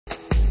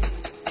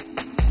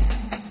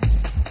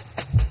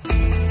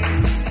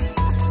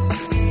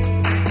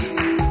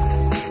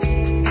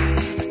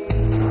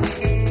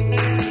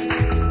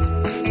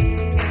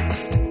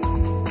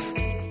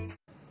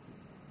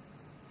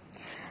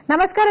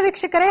ನಮಸ್ಕಾರ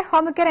ವೀಕ್ಷಕರೇ,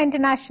 ಹೋಮಿಕೇರ್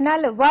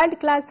international world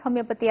class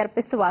homeopathy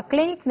ಅರ್ಪಿಸುವ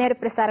ಕ್ಲಿನಿಕ್ ನೇರ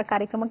ಪ್ರಸಾರ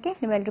ಕಾರ್ಯಕ್ರಮಕ್ಕೆ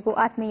ನಿಮ್ಮೆಲ್ಲರಿಗೂ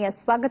ಆತ್ಮೀಯ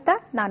ಸ್ವಾಗತ.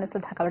 ನಾನು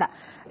ಸುಧಾ ಗೌಡ.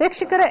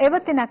 ವೀಕ್ಷಕರ,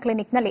 ಇವತ್ತಿನ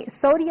ಕ್ಲಿನಿಕ್ನಲ್ಲಿ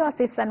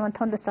ಸೋರಿಯಾಸಿಸ್ ಅನ್ನುವಂಥ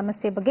ಒಂದು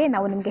ಸಮಸ್ಯೆ ಬಗ್ಗೆ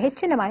ನಾವು ನಿಮಗೆ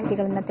ಹೆಚ್ಚಿನ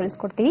ಮಾಹಿತಿಗಳನ್ನು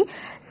ತಿಳಿಸಿಕೊಡ್ತೀವಿ.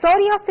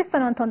 ಸೋರಿಯಾಸಿಸ್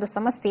ಅನ್ನುವಂಥ ಒಂದು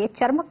ಸಮಸ್ಯೆ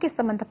ಚರ್ಮಕ್ಕೆ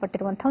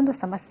ಸಂಬಂಧಪಟ್ಟಿರುವಂತಹ ಒಂದು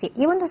ಸಮಸ್ಯೆ.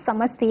 ಈ ಒಂದು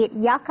ಸಮಸ್ಯೆ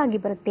ಯಾಕಾಗಿ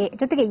ಬರುತ್ತೆ,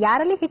 ಜೊತೆಗೆ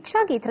ಯಾರಲ್ಲಿ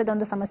ಹೆಚ್ಚಾಗಿ ಈ ತರದ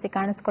ಒಂದು ಸಮಸ್ಯೆ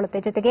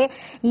ಕಾಣಿಸಿಕೊಳ್ಳುತ್ತೆ, ಜೊತೆಗೆ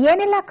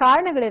ಏನೆಲ್ಲ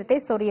ಕಾರಣಗಳಿರುತ್ತೆ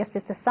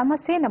ಸೋರಿಯಾಸಿಸ್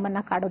ಸಮಸ್ಯೆ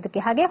ನಮ್ಮನ್ನ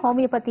ಕಾಡೋದಕ್ಕೆ, ಹಾಗೆ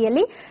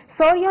ಹೋಮಿಯೋಪತಿಯಲ್ಲಿ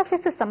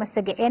ಸೋರಿಯಾಸಿಸ್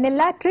ಸಮಸ್ಯೆಗೆ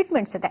ಏನೆಲ್ಲ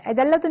ಟ್ರೀಟ್ಮೆಂಟ್ಸ್ ಇದೆ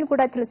ಇದೆಲ್ಲದನ್ನು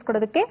ಕೂಡ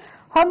ತಿಳಿಸಿಕೊಡೋದಕ್ಕೆ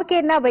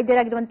ಹೋಮಿಕೇರ್ನ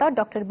ವೈದ್ಯರಾಗಿರುವಂತಹ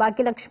ಡಾಕ್ಟರ್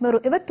ಭಾಗ್ಯಲಕ್ಷ್ಮಿ ಅವರು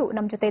ಇವತ್ತು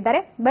ನಮ್ಮ ಜೊತೆ ಇದ್ದಾರೆ.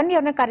 ಬನ್ನಿ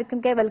ಅವ್ರನ್ನ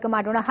ಕಾರ್ಯಕ್ರಮಕ್ಕೆ ವೆಲ್ಕಮ್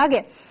ಮಾಡೋಣ. ಹಾಗೆ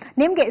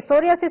ನಿಮಗೆ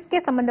ಸೋರಿಯಾಸಿಸ್ಗೆ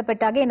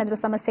ಸಂಬಂಧಪಟ್ಟಾಗ ಏನಾದರೂ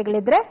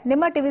ಸಮಸ್ಯೆಗಳಿದ್ರೆ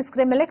ನಿಮ್ಮ ಟಿವಿ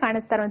ಸ್ಕ್ರೀನ್ ಮೇಲೆ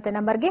ಕಾಣಿಸ್ತಾ ಇರುವಂತಹ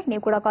ನಂಬರ್ಗೆ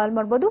ನೀವು ಕೂಡ ಕಾಲ್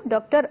ಮಾಡಬಹುದು.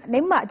 ಡಾಕ್ಟರ್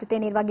ನಿಮ್ಮ ಜೊತೆ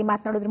ನೇರವಾಗಿ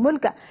ಮಾತನಾಡೋದ್ರ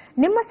ಮೂಲಕ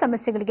ನಿಮ್ಮ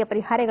ಸಮಸ್ಯೆಗಳಿಗೆ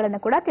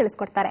ಪರಿಹಾರಗಳನ್ನು ಕೂಡ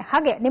ತಿಳಿಸಿಕೊಡ್ತಾರೆ.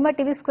 ಹಾಗೆ ನಿಮ್ಮ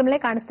ಟಿವಿ ಸ್ಕ್ರೀನ್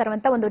ಮೇಲೆ ಕಾಣಿಸ್ತಾ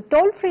ಇರುವಂತಹ ಒಂದು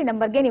ಟೋಲ್ ಫ್ರೀ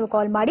ನಂಬರ್ಗೆ ನೀವು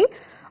ಕಾಲ್ ಮಾಡಿ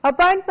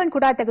ಅಪಾಯಿಂಟ್ಮೆಂಟ್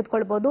ಕೂಡ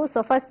ತೆಗೆದುಕೊಳ್ಳಬಹುದು. ಸೊ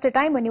ಫಸ್ಟ್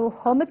ಟೈಮ್ ನೀವು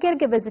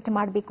ಹೋಮಿಕೇರ್ಗೆ ವಿಸಿಟ್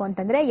ಮಾಡಬೇಕು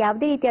ಅಂತಂದ್ರೆ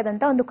ಯಾವುದೇ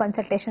ರೀತಿಯಾದಂತಹ ಒಂದು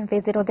ಕನ್ಸಲ್ಟೇಷನ್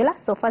ಫೀಸ್ ಇರೋದಿಲ್ಲ.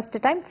 ಸೊ ಫಸ್ಟ್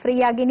ಟೈಮ್ ಫ್ರೀ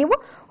ಆಗಿ ನೀವು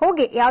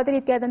ಹೋಗಿ ಯಾವುದೇ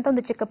ರೀತಿಯಾದಂತಹ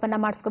ಒಂದು ಚೆಕಪ್ ಅನ್ನ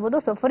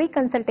ಮಾಡಿಸ್ಕೋಬಹುದು. ಸೊ ಫ್ರೀ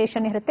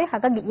ಕನ್ಸಲ್ಟೇಷನ್ ಇರುತ್ತೆ.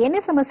 ಹಾಗಾಗಿ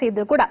ಏನೇ ಸಮಸ್ಯೆ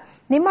ಇದ್ರೂ ಕೂಡ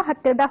ನಿಮ್ಮ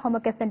ಹತ್ತಿರದ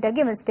ಹೋಮಿಕೇರ್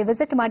ಸೆಂಟರ್ಗೆ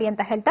ವಿಸಿಟ್ ಮಾಡಿ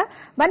ಅಂತ ಹೇಳ್ತಾ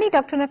ಬನ್ನಿ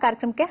ಡಾಕ್ಟರ್ನ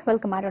ಕಾರ್ಯಕ್ರಮಕ್ಕೆ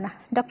ವೆಲ್ಕಮ್ ಮಾಡೋಣ.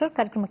 ಡಾಕ್ಟರ್,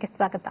 ಕಾರ್ಯಕ್ರಮಕ್ಕೆ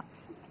ಸ್ವಾಗತ.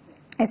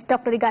 ಎಸ್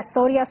ಡಾಕ್ಟರ್, ಈಗ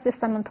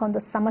ಸೋರಿಯಾಸಿಸ್ ಅನ್ನುವಂತಹ ಒಂದು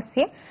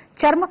ಸಮಸ್ಯೆ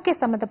ಚರ್ಮಕ್ಕೆ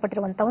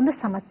ಸಂಬಂಧಪಟ್ಟಿರುವಂತಹ ಒಂದು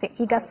ಸಮಸ್ಯೆ.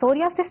 ಈಗ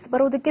ಸೋರಿಯಾಸಿಸ್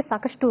ಬರೋದಕ್ಕೆ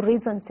ಸಾಕಷ್ಟು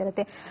ರೀಸನ್ಸ್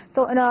ಇರುತ್ತೆ.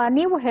 ಸೊ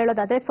ನೀವು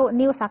ಹೇಳೋದಾದ್ರೆ, ಸೊ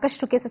ನೀವು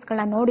ಸಾಕಷ್ಟು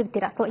ಕೇಸಸ್ಗಳನ್ನ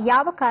ನೋಡಿರ್ತೀರಾ. ಸೊ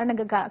ಯಾವ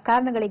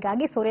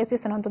ಕಾರಣಗಳಿಗಾಗಿ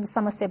ಸೋರಿಯಾಸಿಸ್ ಅನ್ನುವಂಥ ಒಂದು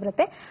ಸಮಸ್ಯೆ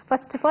ಬರುತ್ತೆ?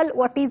 First of all,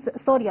 what is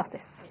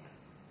psoriasis?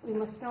 We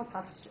must know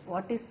first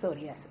what is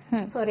psoriasis.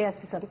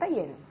 Psoriasis ಅಂತ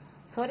ಏನು?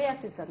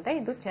 ಸೋರಿಯಾಸಿಸ್ ಅಂತ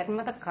ಇದು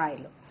ಚರ್ಮದ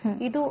ಕಾಯಿಲೆ.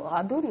 ಇದು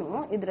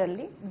ಅದನ್ನು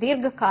ಇದರಲ್ಲಿ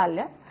ದೀರ್ಘಕಾಲ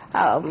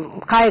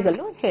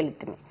ಕಾಯಿಲೆಗಳು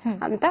ಹೇಳ್ತೀನಿ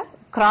ಅಂತ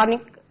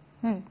ಕ್ರಾನಿಕ್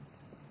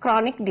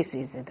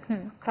ಡಿಸೀಸ್ ಇದು.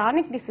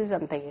 ಕ್ರಾನಿಕ್ ಡಿಸೀಸ್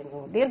ಅಂತ ಏನು?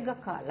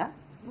 ದೀರ್ಘಕಾಲ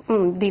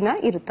ದಿನ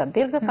ಇರುತ್ತದೆ.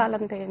 ದೀರ್ಘಕಾಲ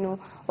ಅಂತ ಏನು?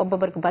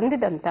 ಒಬ್ಬೊಬ್ಬರಿಗೆ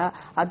ಬಂದಿದಂತ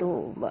ಅದು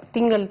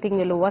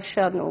ತಿಂಗಳು ವರ್ಷ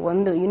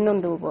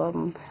ಇನ್ನೊಂದು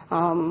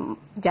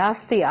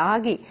ಜಾಸ್ತಿ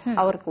ಆಗಿ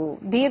ಅವ್ರಿಗೂ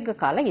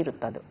ದೀರ್ಘಕಾಲ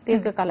ಇರುತ್ತದೆ.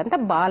 ದೀರ್ಘಕಾಲ ಅಂತ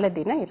ಬಾಲ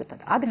ದಿನ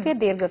ಇರುತ್ತದೆ. ಅದಕ್ಕೆ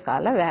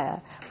ದೀರ್ಘಕಾಲ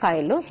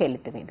ಕಾಯಿಲೆ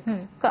ಹೇಳ್ತೀನಿ ಇದು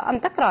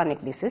ಅಂತ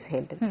ಕ್ರಾನಿಕ್ ಡಿಸೀಸ್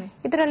ಹೇಳ್ತೀನಿ.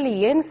 ಇದರಲ್ಲಿ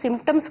ಏನು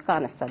ಸಿಂಪ್ಟಮ್ಸ್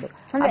ಕಾಣಿಸ್ತದೆ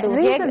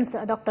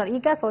ಡಾಕ್ಟರ್?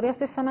 ಈಗ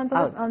ಸೋರಿಯಾಸಿಸ್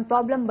ಅನ್ನೋ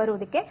ಪ್ರಾಬ್ಲಮ್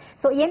ಬರುವುದಕ್ಕೆ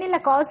ಸೊ ಏನೆಲ್ಲ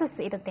ಕಾಸಸ್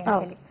ಇರುತ್ತೆ?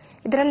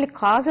 ಇದರಲ್ಲಿ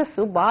ಕಾಸಸ್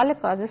ಬಾಲ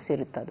ಕಾಸಸ್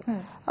ಇರುತ್ತದೆ.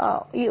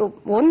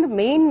 ಒಂದು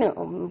ಮೇನ್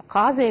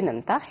ಕಾಸ್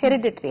ಏನಂತ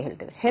ಹೆರಿಡಿಟರಿ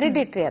ಹೇಳ್ತೇವೆ.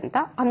 ಹೆರಿಡಿಟರಿ ಅಂತ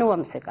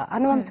ಅನುವಂಶಿಕ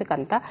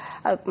ಅಂತ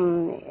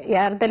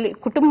ಯಾರದಲ್ಲಿ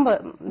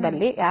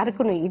ಕುಟುಂಬದಲ್ಲಿ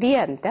ಯಾರಿಗೂ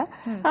ಇದೆಯಾ ಅಂತ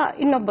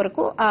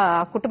ಇನ್ನೊಬ್ಬರಿಗೂ ಆ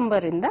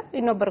ಕುಟುಂಬದಿಂದ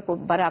ಇನ್ನೊಬ್ಬರಿಗೂ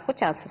ಬರಾಕು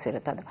ಚಾನ್ಸಸ್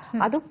ಇರುತ್ತದೆ.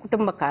 ಅದು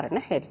ಕುಟುಂಬ ಕಾರಣ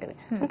ಹೇಳ್ತೇವೆ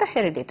ಅಂತ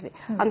ಹೆರಿಡಿಟರಿ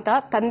ಅಂತ.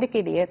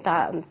 ತಂದೆಗಿದೆಯೇ,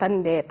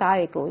 ತಂದೆ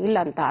ತಾಯಿಗೂ ಇಲ್ಲ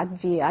ಅಂತ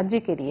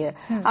ಅಜ್ಜಿಗಿದೆಯೇ,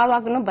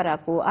 ಆವಾಗನು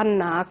ಬರಾಕು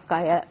ಅಣ್ಣ ಅಕ್ಕ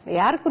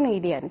ಯಾರಿಗೂ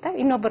ಇದೆಯಾ ಅಂತ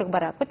ಇನ್ನೊಬ್ಬರಿಗೆ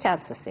ಬರಾಕು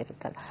ಚಾನ್ಸಸ್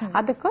ಇರುತ್ತದೆ.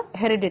 ಅದಕ್ಕೆ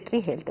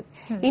ಹೆರಿಡಿಟರಿ ಹೇಳ್ತೇವೆ.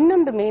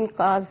 ಇನ್ನೊಂದು ಮೇನ್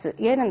ಕಾಸ್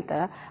ಏನಂತ,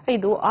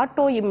 ಇದು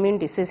ಆಟೋ ಇಮ್ಯೂನ್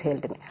ಡಿಸೀಸ್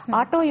ಹೇಳ್ತೀನಿ.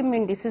 ಆಟೋ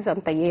ಇಮ್ಯೂನ್ ಡಿಸೀಸ್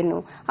ಅಂತ ಏನು?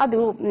 ಅದು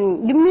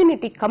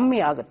ಇಮ್ಯುನಿಟಿ ಕಮ್ಮಿ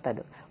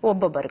ಆಗುತ್ತದೆ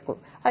ಒಬ್ಬೊಬ್ಬರಿಗೂ.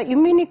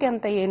 ಇಮ್ಯುನಿಟಿ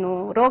ಅಂತ ಏನು?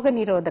 ರೋಗ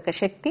ನಿರೋಧಕ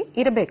ಶಕ್ತಿ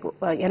ಇರಬೇಕು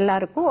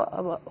ಎಲ್ಲರಿಗೂ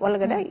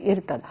ಒಳಗಡೆ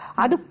ಇರ್ತದೆ.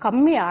 ಅದು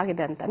ಕಮ್ಮಿ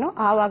ಆಗಿದೆ ಅಂತಾನು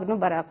ಆವಾಗನು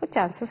ಬರಾಕು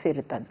ಚಾನ್ಸಸ್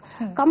ಇರುತ್ತದೆ.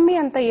 ಕಮ್ಮಿ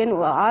ಅಂತ ಏನು?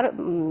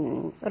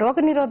 ರೋಗ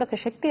ನಿರೋಧಕ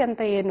ಶಕ್ತಿ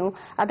ಅಂತ ಏನು?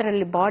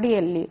 ಅದರಲ್ಲಿ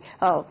ಬಾಡಿಯಲ್ಲಿ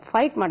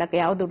ಫೈಟ್ ಮಾಡಕ್ಕೆ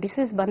ಯಾವುದು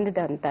ಡಿಸೀಸ್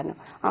ಬಂದಿದೆ ಅಂತಾನು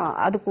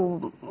ಅದಕ್ಕೂ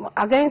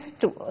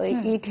against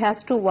it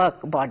has to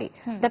work body.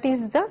 That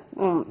is the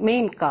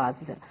main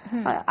cause.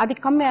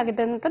 ಅದಕ್ಕೆ ಕಮ್ಮಿ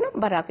ಆಗಿದೆ ಅಂತಾನು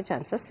ಬರಾಕ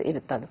ಚಾನ್ಸಸ್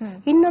ಇರುತ್ತದೆ.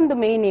 ಇನ್ನೊಂದು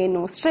ಮೇನ್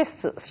ಏನು?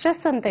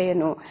 ಸ್ಟ್ರೆಸ್ ಅಂತ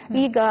ಏನು?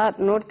 ಈಗ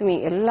ನೋಡ್ತೀವಿ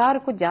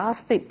ಎಲ್ಲರಿಗೂ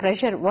ಜಾಸ್ತಿ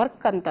ಪ್ರೆಷರ್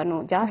ವರ್ಕ್ ಅಂತಾನು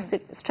ಜಾಸ್ತಿ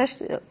ಸ್ಟ್ರೆಸ್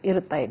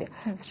ಇರುತ್ತಾ ಇದೆ.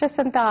 ಸ್ಟ್ರೆಸ್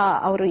ಅಂತ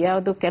ಅವರು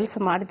ಯಾವ್ದು ಕೆಲಸ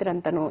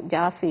ಮಾಡಿದ್ರಂತಾನು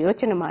ಜಾಸ್ತಿ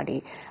ಯೋಚನೆ ಮಾಡಿ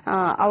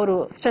ಅವರು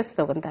ಸ್ಟ್ರೆಸ್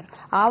ತಗೊಂತಾರೆ.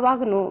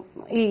 ಆವಾಗನು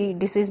ಈ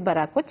ಡಿಸೀಸ್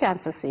ಬರಾಕು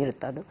ಚಾನ್ಸಸ್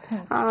ಇರುತ್ತದೆ.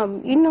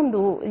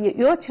 ಇನ್ನೊಂದು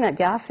ಯೋಚನೆ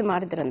ಜಾಸ್ತಿ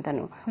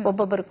ಮಾಡಿದ್ರಂತಾನು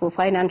ಒಬ್ಬೊಬ್ಬರಿಗೂ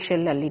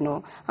ಫೈನಾನ್ಷಿಯಲ್ ಅಲ್ಲಿನೂ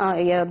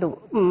ಯಾವುದು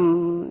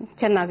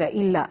ಚೆನ್ನಾಗ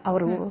ಇಲ್ಲ,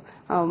 ಅವರು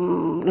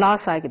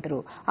ಲಾಸ್ ಆಗಿದ್ರು,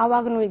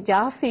 ಆವಾಗನು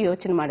ಜಾಸ್ತಿ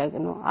ಯೋಚನೆ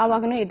ಮಾಡಾಗನು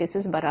ಆವಾಗನು ಈ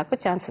ಡಿಸೀಸ್ ಬರಾಕು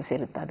ಚಾನ್ಸಸ್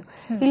ಇರುತ್ತದೆ.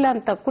 ಇಲ್ಲ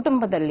ಅಂತ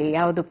ಕುಟುಂಬದಲ್ಲಿ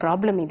ಯಾವುದು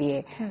ಪ್ರಾಬ್ಲಮ್ ಇದೆಯೇ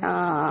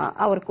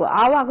ಅವ್ರಿಗೂ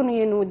ಆವಾಗನು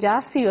ಏನು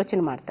ಜಾಸ್ತಿ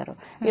ಯೋಚನೆ ಮಾಡ್ತಾರೋ,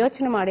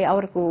 ಯೋಚನೆ ಮಾಡಿ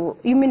ಅವ್ರಿಗೂ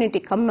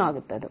ಇಮ್ಯುನಿಟಿ ಕಮ್ಮಿ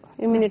ಆಗುತ್ತದೆ.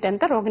 ಇಮ್ಯುನಿಟಿ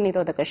ಅಂತ ರೋಗ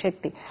ನಿರೋಧಕ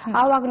ಶಕ್ತಿ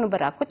ಆವಾಗನು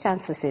ಬರಾಕು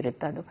ಚಾನ್ಸಸ್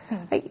ಇರುತ್ತದೆ.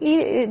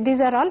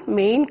 These are all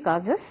main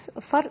causes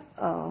for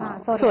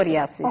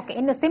psoriasis.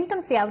 ಇನ್ನು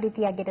ಸಿಂಪ್ಟಮ್ಸ್ ಯಾವ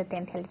ರೀತಿಯಾಗಿರುತ್ತೆ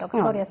ಅಂತ ಹೇಳಿ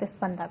ಸೋರಿಯಾಸಿಸ್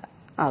ಬಂದಾಗ?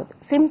 ಹೌದು,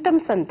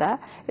 ಸಿಂಪ್ಟಮ್ಸ್ ಅಂತ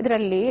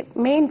ಇದರಲ್ಲಿ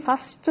ಮೇನ್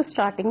ಫಸ್ಟ್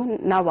ಸ್ಟಾರ್ಟಿಂಗ್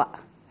ನವ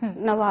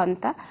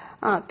ಅಂತ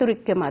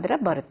ತುರಿಕೆ ಮಾತ್ರ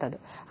ಬರುತ್ತದೆ.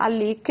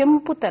 ಅಲ್ಲಿ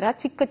ಕೆಂಪು ತರ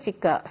ಚಿಕ್ಕ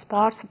ಚಿಕ್ಕ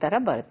ಸ್ಪಾಟ್ಸ್ ತರ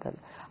ಬರುತ್ತದೆ.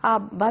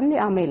 ಬಂದು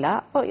ಆಮೇಲೆ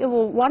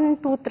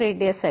 1-2-3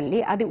 ಡೇಸ್ ಅಲ್ಲಿ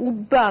ಅದು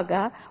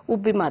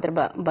ಉಬ್ಬಿ ಮಾತ್ರ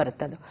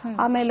ಬರುತ್ತದೆ.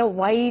 ಆಮೇಲೆ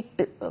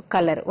ವೈಟ್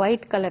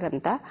ಕಲರ್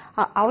ಅಂತ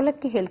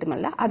ಅವಲಕ್ಕಿ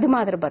ಹೇಳ್ತೀವಲ್ಲ ಅದು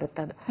ಮಾತ್ರ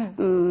ಬರುತ್ತದೆ.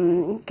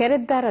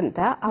 ಕೆರೆದ್ದಾರಂತ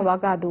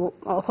ಅವಾಗ ಅದು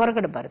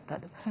ಹೊರಗಡೆ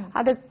ಬರುತ್ತದೆ.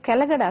 ಅದು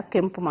ಕೆಳಗಡೆ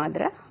ಕೆಂಪು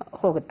ಮಾತ್ರ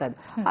ಹೋಗುತ್ತದೆ.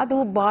 ಅದು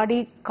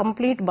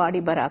ಕಂಪ್ಲೀಟ್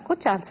ಬಾಡಿ ಬರಾಕು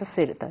ಚಾನ್ಸಸ್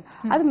ಇರುತ್ತದೆ.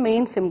 ಅದು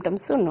ಮೇನ್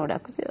ಸಿಂಪ್ಟಮ್ಸ್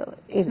ನೋಡಕ್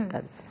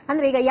ಇರ್ತದೆ.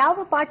 ಅಂದ್ರೆ ಈಗ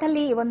ಯಾವ ಪಾರ್ಟ್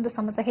ಅಲ್ಲಿ ಒಂದು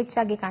ಸಮಸ್ಯೆ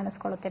ಹೆಚ್ಚಾಗಿ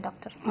ಕಾಣಿಸ್ಕೊಳ್ಳುತ್ತೆ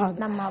ಡಾಕ್ಟರ್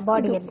ನಮ್ಮ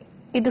ಬಾಡಿಯಲ್ಲಿ?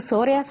 ಇದು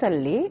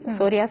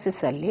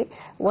ಸೋರಿಯಾಸಿಸ್ ಅಲ್ಲಿ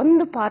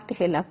ಒಂದು ಪಾರ್ಟ್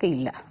ಹೇಳಕ್ಕೆ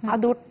ಇಲ್ಲ.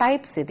 ಅದು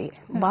ಟೈಪ್ಸ್ ಇದೆ,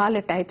 ಬಾಲ್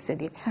ಟೈಪ್ಸ್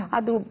ಇದೆ.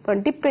 ಅದು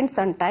depends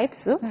on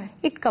types,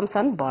 it comes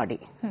on body.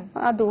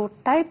 ಅದು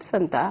ಟೈಪ್ಸ್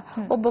ಅಂತ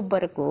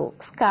ಒಬ್ಬೊಬ್ಬರಿಗೂ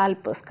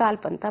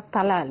ಸ್ಕಾಲ್ಪ್ ಅಂತ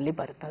ತಲ ಅಲ್ಲಿ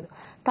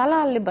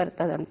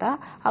ಬರ್ತದಂತ.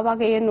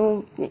 ಅವಾಗ ಏನು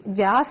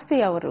ಜಾಸ್ತಿ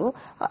ಅವರು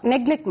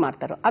ನೆಗ್ಲೆಕ್ಟ್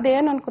ಮಾಡ್ತಾರೋ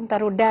ಅದೇನು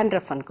ಅನ್ಕೊಂತಾರೋ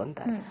ಡ್ಯಾಂಡ್ರಫ್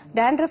ಅನ್ಕೊಂತಾರೆ.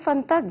 ಡ್ಯಾಂಡ್ರಫ್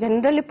ಅಂತ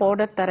ಜನರಲಿ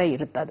ಪೌಡರ್ ತರ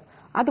ಇರುತ್ತದು,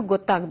 ಅದು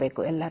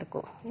ಗೊತ್ತಾಗಬೇಕು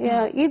ಎಲ್ಲರಿಗೂ.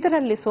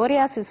 ಇದರಲ್ಲಿ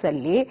ಸೋರಿಯಾಸಿಸ್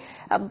ಅಲ್ಲಿ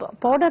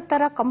ಪೌಡರ್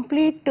ತರ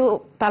ಕಂಪ್ಲೀಟ್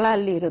ತಲ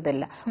ಅಲ್ಲಿ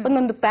ಇರುವುದಿಲ್ಲ,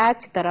 ಒಂದೊಂದು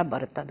ಪ್ಯಾಚ್ ತರ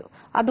ಬರುತ್ತದು.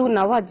 ಅದು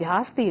ನವ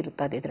ಜಾಸ್ತಿ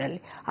ಇರುತ್ತದೆ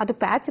ಇದರಲ್ಲಿ. ಅದು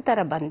ಪ್ಯಾಚ್ ತರ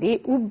ಬಂದು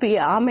ಉಬ್ಬಿ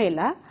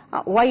ಆಮೇಲೆ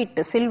ವೈಟ್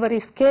ಸಿಲ್ವರಿ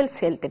ಸ್ಕೇಲ್ಸ್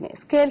ಹೇಳ್ತೀನಿ,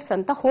 ಸ್ಕೇಲ್ಸ್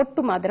ಅಂತ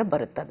ಹೊಟ್ಟು ಮಾತ್ರ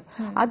ಬರುತ್ತದು.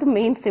 ಅದು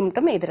ಮೇನ್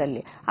ಸಿಂಪ್ಟಮ್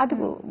ಇದರಲ್ಲಿ. ಅದು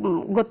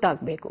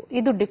ಗೊತ್ತಾಗಬೇಕು.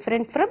 ಇದು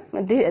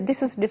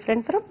this is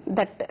different from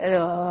that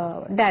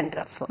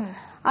dandruff.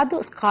 ಅದು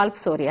ಸ್ಕಾಲ್ಪ್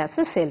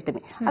ಸೋರಿಯಾಸಿಸ್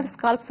ಹೇಳ್ತೀನಿ. ಅದು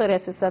ಸ್ಕಾಲ್ಪ್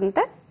ಸೋರಿಯಾಸಿಸ್ ಅಂತ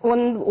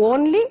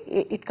only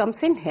it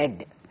comes in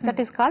head, that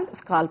is called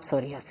scalp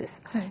psoriasis.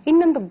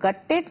 ಇನ್ನೊಂದು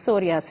ಗಟ್ಟೆಡ್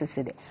ಸೋರಿಯಾಸಿಸ್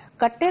ಇದೆ.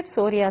 ಗಟ್ಟೆಡ್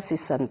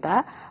ಸೋರಿಯಾಸಿಸ್ ಅಂತ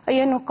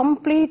ಏನು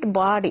ಕಂಪ್ಲೀಟ್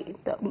ಬಾಡಿ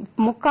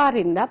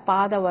ಮುಖಾರಿಂದ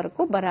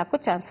ಪಾದವರೆಗೂ ಬರಾಕು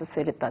ಚಾನ್ಸಸ್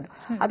ಇರುತ್ತದೆ.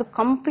 ಅದು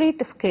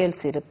ಕಂಪ್ಲೀಟ್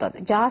ಸ್ಕೇಲ್ಸ್ ಇರುತ್ತದೆ,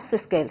 ಜಾಸ್ತಿ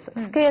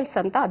ಸ್ಕೇಲ್ಸ್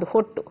ಅಂತ. ಅದು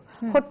ಹೊಟ್ಟು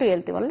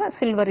ಹೇಳ್ತೀವಲ್ಲ,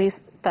 ಸಿಲ್ವರಿ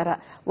ತರ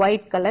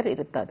ವೈಟ್ ಕಲರ್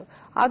ಇರುತ್ತದು.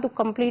 ಅದು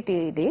ಕಂಪ್ಲೀಟ್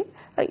ಇದೆ.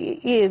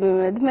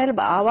 ಇದ್ಮೇಲೆ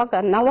ಆವಾಗ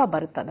ನವ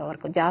ಬರ್ತದೆ,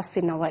 ಅವ್ರಿಗೂ ಜಾಸ್ತಿ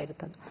ನವ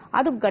ಇರ್ತದೆ.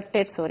 ಅದು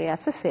ಗಟ್ಟೆಡ್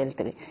ಸೋರಿಯಾಸಿಸ್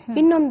ಹೇಳ್ತೀವಿ.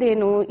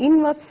 ಇನ್ನೊಂದೇನು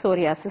ಇನ್ವರ್ಸ್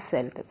ಸೋರಿಯಾಸಿಸ್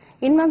ಹೇಳ್ತೀವಿ.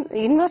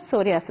 ಇನ್ವರ್ಸ್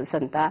ಸೋರಿಯಾಸಿಸ್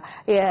ಅಂತ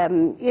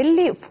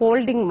ಎಲ್ಲಿ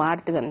ಫೋಲ್ಡಿಂಗ್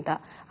ಮಾಡ್ತೀವಿ ಅಂತ,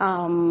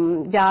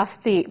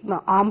 ಜಾಸ್ತಿ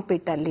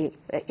ಆಂಪಿಟ್ ಅಲ್ಲಿ,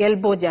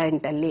 ಎಲ್ಬೋ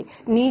ಜಾಯಿಂಟ್ ಅಲ್ಲಿ,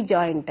 ನೀ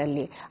ಜಾಯಿಂಟ್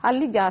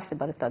ಅಲ್ಲಿ ಜಾಸ್ತಿ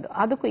ಬರ್ತದೆ.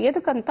 ಅದಕ್ಕೂ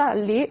ಎದಕ್ಕಂತ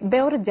ಅಲ್ಲಿ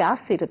ಬೆವರು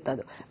ಜಾಸ್ತಿ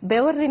ಇರುತ್ತದು,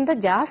 ಬೆವರಿಂದ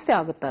ಜಾಸ್ತಿ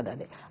ಆಗುತ್ತದೆ.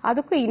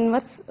 ಅದಕ್ಕೂ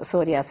ಇನ್ವರ್ಸ್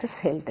ಸೋರಿಯಾಸಿಸ್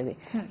ಹೇಳ್ತೀವಿ.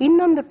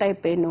 ಇನ್ನೊಂದು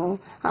ಟೈಪ್ ಏನು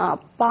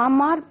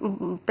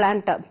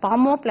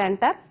ಪಾಮೋ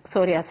ಪ್ಲಾಂಟರ್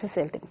ಸೋರಿಯಾಸಿಸ್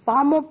ಹೇಳ್ತೀವಿ.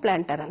 ಪಾಮೋ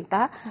ಪ್ಲಾಂಟರ್ ಅಂತ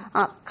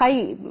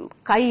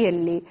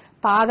ಕೈಯಲ್ಲಿ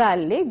ಪಾದ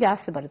ಅಲ್ಲಿ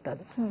ಜಾಸ್ತಿ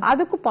ಬರ್ತದೆ.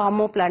 ಅದಕ್ಕೂ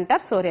ಪಾಮೋ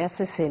ಪ್ಲಾಂಟರ್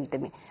ಸೋರಿಯಾಸಿಸ್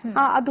ಹೇಳ್ತೀವಿ.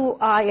 ಅದು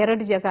ಆ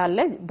ಎರಡು ಜಾಗ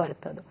ಅಲ್ಲೇ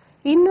ಬರ್ತದೆ.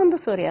 ಇನ್ನೊಂದು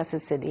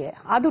ಸೋರಿಯಾಸಿಸ್ ಇದೆಯೇ,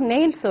 ಅದು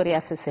ನೈಲ್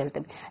ಸೋರಿಯಾಸಿಸ್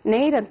ಹೇಳ್ತೀವಿ.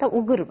 ನೈಲ್ ಅಂತ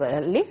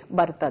ಉಗುರಲ್ಲಿ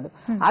ಬರ್ತದೆ.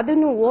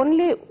 ಅದನ್ನು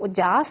ಓನ್ಲಿ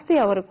ಜಾಸ್ತಿ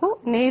ಅವರಿಗೂ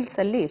ನೈಲ್ಸ್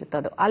ಅಲ್ಲಿ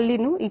ಇರ್ತದೆ.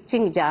 ಅಲ್ಲಿನೂ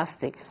ಇಚ್ಚಿಂಗ್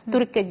ಜಾಸ್ತಿ,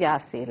 ತುರಿಕೆ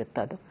ಜಾಸ್ತಿ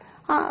ಇರುತ್ತದೆ.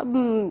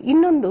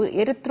 ಇನ್ನೊಂದು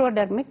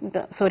ಎರಿಥ್ರೋಡರ್ಮಿಕ್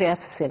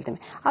ಸೋರಿಯಾಸಿಸ್ ಹೇಳ್ತೀವಿ.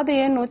 ಅದು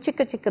ಏನು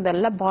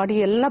ಚಿಕ್ಕದೆಲ್ಲ ಬಾಡಿ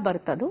ಎಲ್ಲ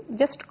ಬರ್ತದೆ,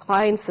 ಜಸ್ಟ್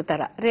ಕಾಯಿನ್ಸ್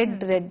ತರ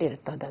ರೆಡ್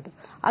ಇರ್ತದೆ.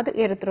 ಅದು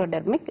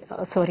ಎರಿಥ್ರೋಡರ್ಮಿಕ್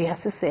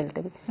ಸೋರಿಯಾಸಿಸ್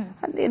ಹೇಳ್ತೀವಿ.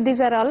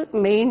 These are all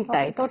main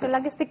type. Total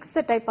ಆಗಿ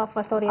 6 ಟೈಪ್ ಆಫ್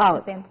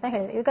ಸೋರಿಯಾಸಿಸ್ ಅಂತ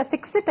ಹೇಳಿದ್ರೆ, ಈಗ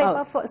 6 ಟೈಪ್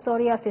ಆಫ್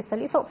ಸೋರಿಯಾಸಿಸ್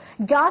ಅಲ್ಲಿ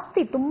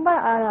ಜಾಸ್ತಿ ತುಂಬಾ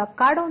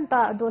ಕಾಡುವಂತ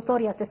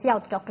ಸೋರಿಯಾಸಿಸ್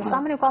ಯಾವ್ದು ಡಾಕ್ಟರ್?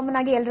 ಕಾಮನ್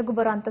ಆಗಿ ಎಲ್ರಿಗೂ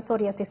ಬರುವಂತ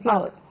ಸೋರಿಯಾಸಿಸ್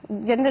ಯಾವ್ದು?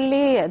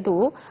 ಜನರಲಿ ಅದು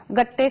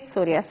ಗಟ್ಟೆಡ್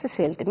ಸೋರಿಯಾಸಿಸ್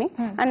ಹೇಳ್ತೀನಿ.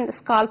 And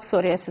scalp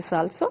psoriasis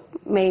also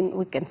main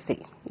we can see.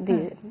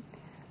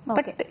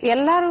 But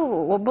ಎಲ್ಲಾರು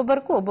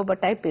ಒಬ್ಬೊಬ್ಬರಿಗೂ ಒಬ್ಬೊಬ್ಬ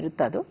ಟೈಪ್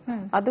ಇರ್ತದು,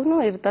 ಅದೂ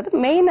ಇರ್ತದೆ.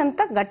 ಮೇನ್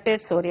ಅಂತ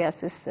ಗಟ್ಟೆಡ್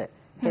ಸೋರಿಯಾಸಿಸ್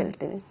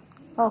ಹೇಳ್ತೀವಿ.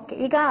 ಓಕೆ,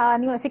 ಈಗ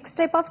ನೀವು 6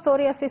 ಟೈಪ್ ಆಫ್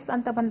ಸೋರಿಯಾಸಿಸ್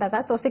ಅಂತ ಬಂದಾಗ,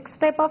 so 6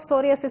 type of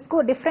ಸೋರಿಯಾಸಿಸ್ಗೂ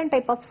different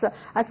type of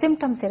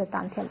symptoms ಇರುತ್ತಾ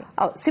ಅಂತ ಹೇಳಿ?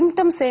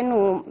 ಸಿಂಪ್ಟಮ್ಸ್ ಏನು,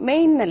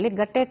 ಮೇನ್ ನಲ್ಲಿ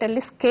ಗಟ್ಟೆಟ್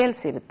ಅಲ್ಲಿ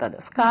ಸ್ಕೇಲ್ಸ್ ಇರುತ್ತದೆ,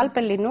 ಸ್ಕಾಲ್ಪ್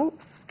ಅಲ್ಲಿನೂ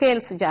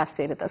ಸ್ಕೇಲ್ಸ್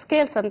ಜಾಸ್ತಿ ಇರುತ್ತೆ.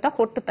 ಸ್ಕೇಲ್ಸ್ ಅಂತ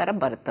ಹೊಟ್ಟು ತರ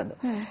ಬರುತ್ತದೆ.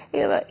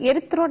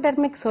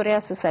 ಎರಿಥ್ರೋಡರ್ಮಿಕ್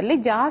ಸೋರಿಯಾಸಿಸ್ ಅಲ್ಲಿ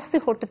ಜಾಸ್ತಿ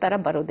ಹೊಟ್ಟು ತರ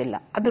ಬರುವುದಿಲ್ಲ,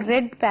 ಅದು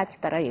ರೆಡ್ ಪ್ಯಾಚ್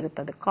ತರ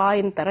ಇರುತ್ತದೆ,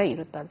 ಕಾಯಿನ್ ತರ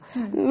ಇರುತ್ತದೆ.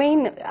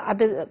 ಮೇನ್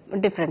ಅದು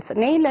ಡಿಫ್ರೆನ್ಸ್.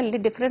 ನೈಲ್ ಅಲ್ಲಿ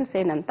ಡಿಫ್ರೆನ್ಸ್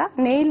ಏನಂತ,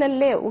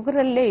 ನೈಲಲ್ಲೇ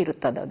ಉಗುರಲ್ಲೇ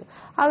ಇರುತ್ತದೆ.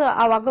 ಅದು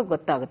ಆವಾಗ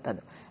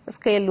ಗೊತ್ತಾಗುತ್ತದೆ.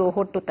 ಸ್ಕೇಲು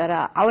ಹೊಟ್ಟು ತರ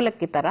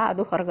ಅವಲಕ್ಕಿ ತರ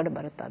ಅದು ಹೊರಗಡೆ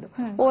ಬರುತ್ತದೆ.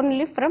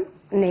 Only from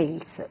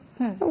nails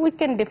we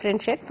can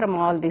differentiate from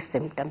all these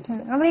symptoms.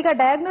 ಈಗ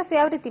ಡಯಾಗ್ನೋಸ್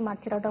ಯಾವ ರೀತಿ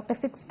ಮಾಡ್ತೀರಾ ಡಾಕ್ಟರ್?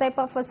 6 ಟೈಪ್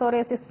ಆಫ್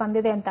ಸೋರಿಯಾಸಿಸ್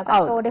ಬಂದಿದೆ ಅಂತ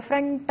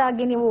ಡಿಫ್ರೆಂಟ್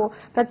ಆಗಿ ನೀವು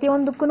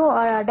ಪ್ರತಿಯೊಂದಕ್ಕೂ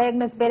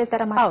ಡಯಾಗ್ನೋಸ್ ಬೇರೆ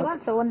ತರ ಮಾಡ್ತೀರಾ,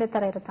 ಸೊ ಒಂದೇ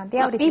ತರ ಇರುತ್ತೆ ಅಂತ?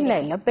 ಯಾವ ರೀತಿ?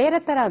 ಇಲ್ಲ, ಬೇರೆ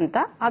ತರ ಅಂತ.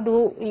 ಅದು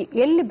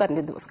ಎಲ್ಲಿ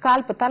ಬಂದಿದ್ದು,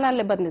 ಸ್ಕಾಲ್ಪ್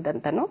ತಲಲ್ಲಿ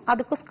ಬಂದಿದ್ದಂತನು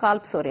ಅದಕ್ಕೂ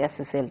ಸ್ಕಾಲ್ಪ್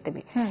ಸೋರಿಯಾಸಿಸ್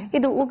ಹೇಳ್ತೀವಿ.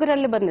 ಇದು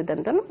ಉಗುರಲ್ಲಿ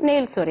ಬಂದಿದ್ದಂತನು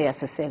ನೇಲ್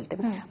ಸೋರಿಯಾಸಿಸ್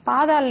ಹೇಳ್ತೀವಿ.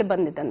 ಪಾದ ಅಲ್ಲಿ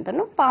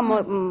ಬಂದಿದ್ದಂತನು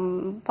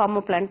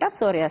ಪಾಮೋ ಪ್ಲಾಂಟರ್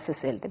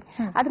ಸೋರಿಯಾಸಿಸ್ ಹೇಳ್ತೀವಿ.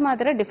 ಅದು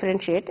ಮಾತ್ರ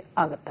ಡಿಫ್ರೆನ್ಶಿಯೇಟ್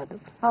ಆಗುತ್ತದೆ.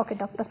 ಓಕೆ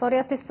ಡಾಕ್ಟರ್,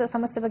 ಸೋರಿಯಾಸಿಸ್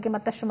ಸಮಸ್ಯೆ ಬಗ್ಗೆ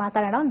ಮತ್ತಷ್ಟು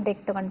ಮಾತಾಡೋಣ. ಒಂದು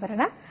ಬ್ರೇಕ್ ತಗೊಂಡ್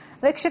ಬರೋಣ.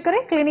 ವೀಕ್ಷಕರೇ,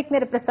 ಕ್ಲಿನಿಕ್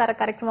ನೇರ ಪ್ರಸಾರ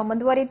ಕಾರ್ಯಕ್ರಮ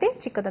ಮುಂದುವರಿಯುತ್ತೆ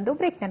ಚಿಕ್ಕದೊಂದು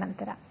ಬ್ರೇಕ್ನ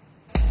ನಂತರ.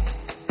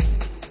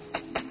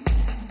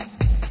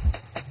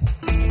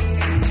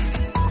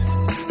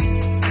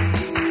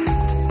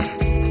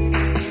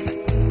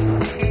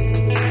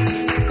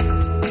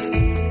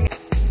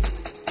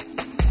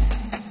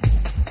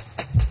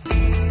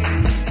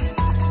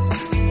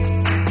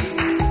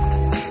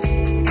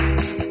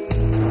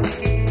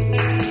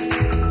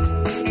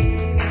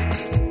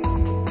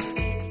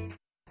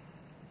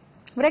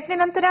 ಬ್ರೇಕ್ನ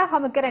ನಂತರ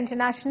Homeocare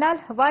international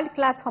world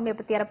class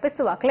homeopathy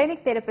ಅರ್ಪಿಸುವ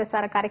ಕ್ಲಿನಿಕ್ ನೇರ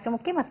ಪ್ರಸಾರ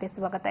ಕಾರ್ಯಕ್ರಮಕ್ಕೆ ಮತ್ತೆ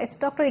ಸ್ವಾಗತ.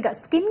 ಡಾಕ್ಟರ್, ಈಗ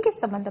ಸ್ಕಿನ್ಗೆ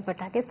ಸಂಬಂಧಪಟ್ಟ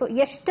ಹಾಗೆ ಸೊ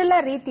ಎಷ್ಟೆಲ್ಲ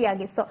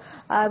ರೀತಿಯಾಗಿ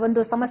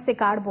ಒಂದು ಸಮಸ್ಯೆ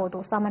ಕಾಡಬಹುದು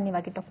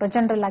ಸಾಮಾನ್ಯವಾಗಿ ಡಾಕ್ಟರ್,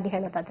 ಜನರಲ್ ಆಗಿ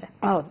ಹೇಳೋದಾದ್ರೆ?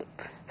 ಹೌದು,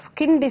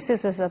 ಸ್ಕಿನ್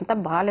ಡಿಸೀಸಸ್ ಅಂತ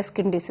ಬಹಳ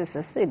ಸ್ಕಿನ್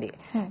ಡಿಸೀಸಸ್ ಇದೆ.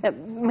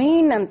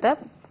 ಮೇನ್ ಅಂತ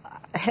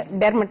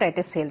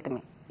ಡೆರ್ಮಟೈಟಿಸ್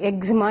ಹೇಳ್ತೀನಿ,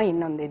 ಎಕ್ಸಿಮಾ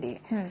ಇನ್ನೊಂದಿದೆ,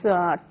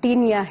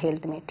 ಟೀನಿಯಾ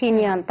ಹೇಳ್ತೀನಿ.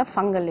 ಟೀನಿಯಾ ಅಂತ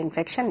ಫಂಗಲ್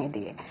ಇನ್ಫೆಕ್ಷನ್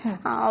ಇದೆಯೇ,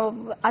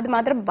 ಅದು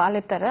ಮಾತ್ರ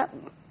ಬಾಲೆ ತರ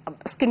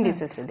ಸ್ಕಿನ್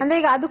ಡಿಸೀಸ್ ಇದೆ. ಅಂದ್ರೆ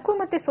ಈಗ ಅದಕ್ಕೂ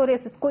ಮತ್ತೆ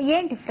ಸೋರಿಯಾಸಿಸ್ಗೂ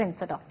ಏನ್ ಡಿಫ್ರೆನ್ಸ್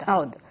ಡಾಕ್ಟರ್?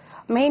 ಹೌದು,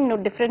 ಮೇನ್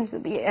ಡಿಫ್ರೆನ್ಸ್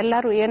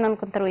ಎಲ್ಲರೂ ಏನ್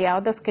ಅನ್ಕೊಂತಾರೆ,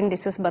 ಯಾವ್ದೋ ಸ್ಕಿನ್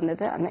ಡಿಸೀಸ್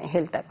ಬಂದಿದೆ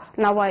ಹೇಳ್ತಾರೆ,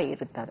 ನವ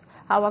ಇರುತ್ತದೆ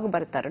ಆವಾಗ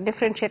ಬರ್ತಾರೆ,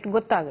 ಡಿಫ್ರೆನ್ಶಿಯೇಟ್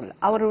ಗೊತ್ತಾಗಲ್ಲ,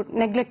 ಅವರು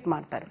ನೆಗ್ಲೆಕ್ಟ್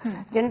ಮಾಡ್ತಾರೆ.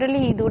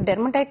 ಜನರಲಿ ಇದು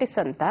ಡೆರ್ಮಟೈಟಿಸ್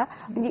ಅಂತ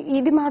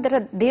ಇದು ಮಾತ್ರ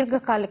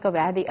ದೀರ್ಘಕಾಲಿಕ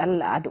ವ್ಯಾಧಿ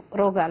ಅಲ್ಲ, ಅದು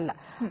ರೋಗ ಅಲ್ಲ.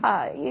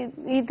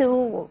 ಇದು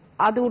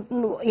ಅದು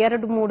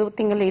 2-3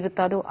 ತಿಂಗಳು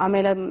ಇರುತ್ತದು,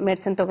 ಆಮೇಲೆ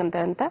ಮೆಡಿಸಿನ್ ತಗೊಂತ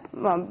ಅಂತ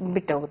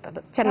ಬಿಟ್ಟು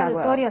ಹೋಗುತ್ತದೆ,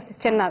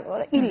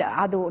 ಚೆನ್ನಾಗಿ ಇಲ್ಲ.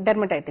 ಅದು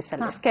ಡೆರ್ಮಟೈಟಿಸ್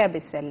ಅಲ್ಲಿ,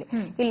 ಸ್ಕ್ಯಾಬಿಸ್ ಅಲ್ಲಿ,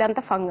 ಇಲ್ಲ ಅಂತ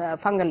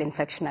ಫಂಗಲ್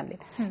ಇನ್ಫೆಕ್ಷನ್ ಅಲ್ಲಿ.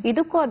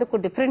 ಅದಕ್ಕೂ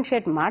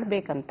ಡಿಫ್ರೆನ್ಶಿಯೇಟ್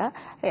ಮಾಡ್ಬೇಕಂತ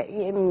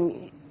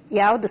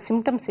ಯಾವ್ದು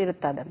ಸಿಂಪ್ಟಮ್ಸ್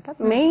ಇರುತ್ತದಂತ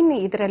ಮೇನ್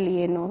ಇದರಲ್ಲಿ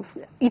ಏನು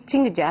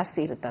ಇಚ್ಚಿಂಗ್ ಜಾಸ್ತಿ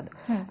ಇರುತ್ತದು.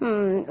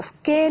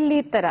 ಸ್ಕೇಲಿ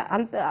ತರ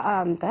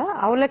ಅಂತ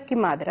ಅವಲಕ್ಕಿ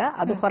ಮಾತ್ರ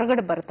ಅದು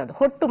ಹೊರಗಡೆ ಬರುತ್ತದೆ,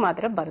 ಹೊಟ್ಟು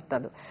ಮಾತ್ರ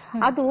ಬರುತ್ತದೆ.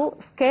 ಅದು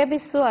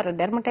ಸ್ಕೇಬಿಸ್ ಆರ್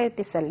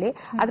ಡೆರ್ಮಟೈಟಿಸ್ ಅಲ್ಲಿ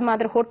ಅದು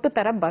ಮಾತ್ರ ಹೊಟ್ಟು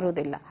ತರ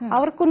ಬರುವುದಿಲ್ಲ,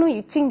 ಅವ್ರಿಗೂ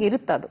ಇಚ್ಚಿಂಗ್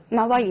ಇರುತ್ತದು,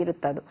 ನವ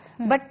ಇರುತ್ತದು.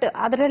 ಬಟ್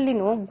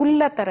ಅದರಲ್ಲಿನೂ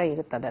ಗುಲ್ಲ ತರ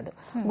ಇರುತ್ತದೆ, ಅದು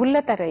ಗುಲ್ಲ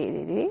ತರ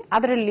ಇದೆ,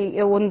 ಅದರಲ್ಲಿ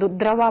ಒಂದು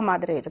ದ್ರವ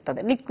ಮಾತ್ರ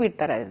ಇರುತ್ತದೆ, ಲಿಕ್ವಿಡ್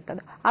ತರ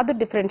ಇರುತ್ತದೆ. ಅದು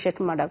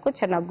ಡಿಫ್ರೆನ್ಶಿಯೇಟ್ ಮಾಡೋಕ್ಕೂ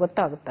ಚೆನ್ನಾಗಿ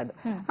ಗೊತ್ತಾಗುತ್ತದೆ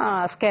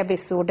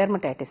ಸ್ಕ್ಯಾಬಿಸ್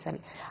ಡೆರ್ಮಟೈಟಿಸ್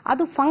ಅಲ್ಲಿ.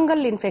 ಅದು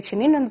ಫಂಗಲ್ ಇನ್ಫೆಕ್ಷನ್.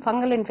 ಇನ್ನೊಂದು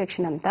ಫಂಗಲ್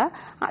ಇನ್ಫೆಕ್ಷನ್ ಅಂತ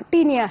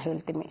ಟೀನಿಯಾ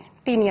ಹೇಳ್ತೀನಿ,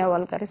 ಟೀನಿಯಾ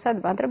ವಲ್ಗರಿಸ್, ಅದು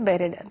ಮಾತ್ರ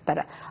ಬೇರೆ ತರ.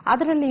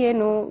 ಅದರಲ್ಲಿ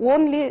ಏನು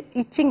ಓನ್ಲಿ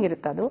ಇಚ್ಚಿಂಗ್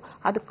ಇರುತ್ತದು,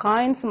 ಅದು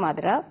ಕಾಯಿನ್ಸ್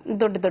ಮಾತ್ರ,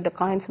 ದೊಡ್ಡ ದೊಡ್ಡ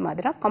ಕಾಯಿನ್ಸ್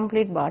ಮಾತ್ರ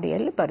ಕಂಪ್ಲೀಟ್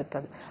ಬಾಡಿಯಲ್ಲಿ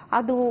ಬರುತ್ತದೆ.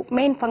 ಅದು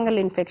ಮೇನ್ ಫಂಗಲ್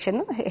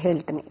ಇನ್ಫೆಕ್ಷನ್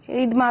ಹೇಳ್ತೀನಿ.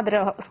 ಇದು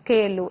ಮಾತ್ರ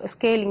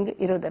ಸ್ಕೇಲಿಂಗ್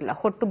ಇರೋದಲ್ಲ,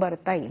 ಹೊಟ್ಟು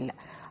ಬರುತ್ತಾ ಇಲ್ಲ,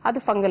 ಅದು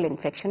ಫಂಗಲ್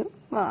ಇನ್ಫೆಕ್ಷನ್.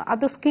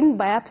 ಅದು ಸ್ಕಿನ್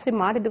ಬಯಾಪ್ಸಿ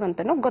ಮಾಡಿದ್ವು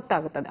ಅಂತನೂ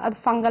ಗೊತ್ತಾಗುತ್ತದೆ, ಅದು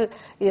ಫಂಗಲ್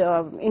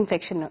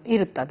ಇನ್ಫೆಕ್ಷನ್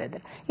ಇರುತ್ತದೆ.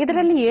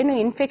 ಇದರಲ್ಲಿ ಏನು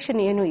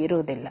ಇನ್ಫೆಕ್ಷನ್ ಏನು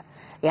ಇರುವುದಿಲ್ಲ.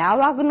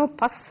 ಯಾವಾಗೂ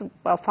ಪಸ್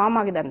ಫಾರ್ಮ್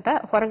ಆಗಿದಂತ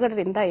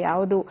ಹೊರಗಡೆಯಿಂದ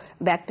ಯಾವುದು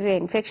ಬ್ಯಾಕ್ಟೀರಿಯಾ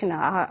ಇನ್ಫೆಕ್ಷನ್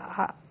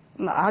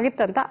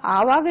ಆಗಿತ್ತಂತ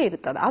ಆವಾಗ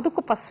ಇರುತ್ತದೆ,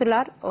 ಅದಕ್ಕೂ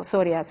ಪಸ್ಸುಲಾರ್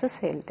ಸೋರಿಯಾಸಿಸ್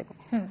ಹೇಳ್ತೇನೆ.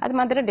 ಅದು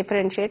ಮಾತ್ರ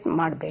ಡಿಫ್ರೆನ್ಶಿಯೇಟ್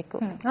ಮಾಡಬೇಕು.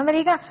 ಅಂದ್ರೆ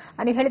ಈಗ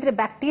ನೀವು ಹೇಳಿದ್ರೆ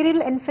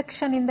ಬ್ಯಾಕ್ಟೀರಿಯಲ್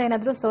ಇನ್ಫೆಕ್ಷನ್ ಇಂದ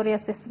ಏನಾದ್ರೂ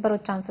ಸೋರಿಯಾಸಿಸ್ ಬರೋ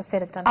ಚಾನ್ಸಸ್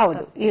ಇರುತ್ತೆ?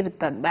 ಹೌದು,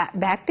 ಇರುತ್ತದೆ.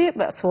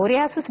 ಬ್ಯಾಕ್ಟೀರಿಯಾ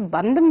ಸೋರಿಯಾಸಿಸ್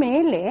ಬಂದ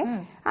ಮೇಲೆ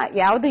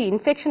ಯಾವ್ದು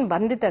ಇನ್ಫೆಕ್ಷನ್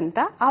ಬಂದಿತ್ತಂತ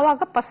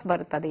ಆವಾಗ ಪಸ್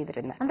ಬರುತ್ತದೆ.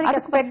 ಇದರಿಂದ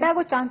ಅಂದ್ರೆ ಸ್ಪ್ರೆಡ್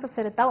ಆಗೋ ಚಾನ್ಸಸ್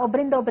ಇರುತ್ತಾ?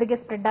 ಒಬ್ಬರಿಂದ ಒಬ್ಬರಿಗೆ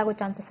ಸ್ಪ್ರೆಡ್ ಆಗೋ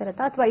ಚಾನ್ಸಸ್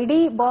ಇರುತ್ತಾ, ಅಥವಾ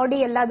ಇಡೀ ಬಾಡಿ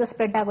ಎಲ್ಲಾದ್ರೂ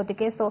ಸ್ಪ್ರೆಡ್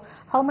ಆಗೋದಕ್ಕೆ? So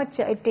how much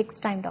it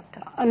takes time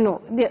doctor?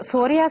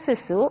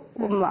 Psoriasis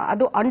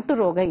ಅದು ಅಂಟು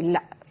ರೋಗ ಇಲ್ಲ.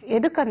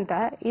 ಎದಕ್ಕಂತ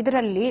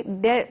ಇದರಲ್ಲಿ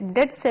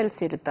ಡೆಡ್ ಸೆಲ್ಸ್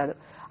ಇರುತ್ತದು,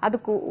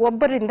 ಅದಕ್ಕೂ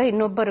ಒಬ್ಬರಿಂದ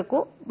ಇನ್ನೊಬ್ಬರಿಗೂ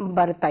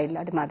ಬರ್ತಾ ಇಲ್ಲ.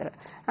 ಅದು ಮಾತ್ರ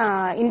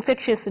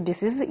ಇನ್ಫೆಕ್ಷಿಯಸ್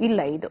ಡಿಸೀಸ್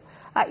ಇಲ್ಲ. ಇದು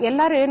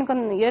ಎಲ್ಲಾರು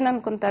ಏನ್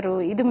ಅನ್ಕೊಂತಾರು,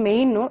 ಇದು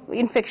ಮೇನ್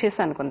ಇನ್ಫೆಕ್ಷಿಯಸ್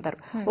ಅನ್ಕೊಂತಾರು,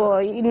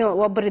 ಇನ್ನು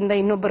ಒಬ್ಬರಿಂದ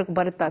ಇನ್ನೊಬ್ಬರಿಗೆ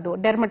ಬರುತ್ತಾ, ಅದು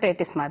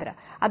ಡೆರ್ಮಟೈಟಿಸ್ ಮಾತ್ರ.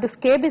 ಅದು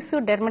ಸ್ಕೇಬಿಸ್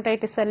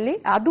ಡೆರ್ಮಟೈಟಿಸ್ ಅಲ್ಲಿ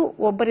ಅದು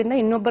ಒಬ್ಬರಿಂದ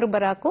ಇನ್ನೊಬ್ಬರು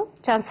ಬರಾಕು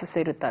ಚಾನ್ಸಸ್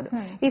ಇರುತ್ತದು.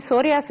 ಈ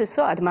ಸೋರಿಯಾಸಿಸ್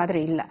ಅದು ಮಾತ್ರ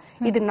ಇಲ್ಲ,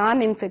 ಇದು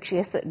ನಾನ್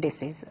ಇನ್ಫೆಕ್ಷಿಯಸ್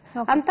ಡಿಸೀಸ್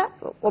ಅಂತ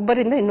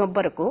ಒಬ್ಬರಿಂದ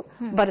ಇನ್ನೊಬ್ಬರಿಗೂ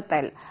ಬರ್ತಾ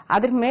ಇಲ್ಲ.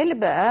 ಅದ್ರ ಮೇಲೆ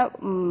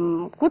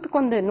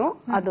ಕೂತ್ಕೊಂಡೇನು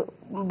ಅದು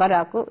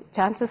ಬರಾಕು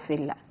ಚಾನ್ಸಸ್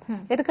ಇಲ್ಲ.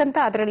 ಎದಕ್ಕಂತ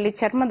ಅದರಲ್ಲಿ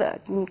ಚರ್ಮದ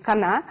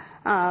ಕಣ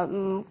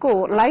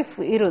ಲೈಫ್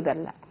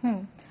ಇರುವುದಲ್ಲ.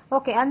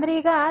 ಓಕೆ, ಅಂದ್ರೆ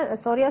ಈಗ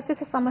ಸೋರಿಯಾಸಿಸ್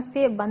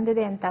ಸಮಸ್ಯೆ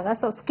ಬಂದಿದೆ ಅಂತಾಗ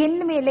ಸೊ ಸ್ಕಿನ್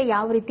ಮೇಲೆ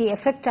ಯಾವ ರೀತಿ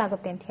ಎಫೆಕ್ಟ್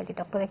ಆಗುತ್ತೆ ಅಂತ ಹೇಳಿ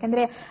ಡಾಕ್ಟರ್?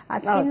 ಯಾಕಂದ್ರೆ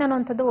ಸ್ಕಿನ್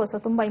ಅನ್ನುವಂಥದ್ದು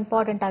ತುಂಬಾ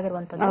ಇಂಪಾರ್ಟೆಂಟ್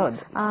ಆಗಿರುವಂತದ್ದು.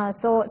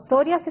 ಸೊ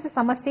ಸೋರಿಯಾಸಿಸ್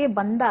ಸಮಸ್ಯೆ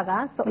ಬಂದಾಗ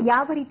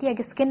ಯಾವ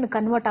ರೀತಿಯಾಗಿ ಸ್ಕಿನ್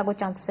ಕನ್ವರ್ಟ್ ಆಗೋ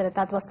ಚಾನ್ಸಸ್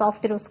ಇರುತ್ತೆ, ಅಥವಾ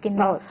ಸಾಫ್ಟ್ ಇರೋ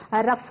ಸ್ಕಿನ್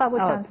ರಫ್ ಆಗೋ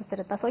ಚಾನ್ಸಸ್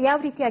ಇರುತ್ತೆ? ಸೊ ಯಾವ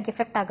ರೀತಿಯಾಗಿ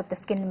ಎಫೆಕ್ಟ್ ಆಗುತ್ತೆ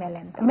ಸ್ಕಿನ್ ಮೇಲೆ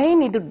ಅಂತ?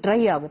 ಮೇನ್ ಇದು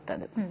ಡ್ರೈ ಆಗುತ್ತೆ.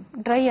 ಅದು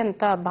ಡ್ರೈ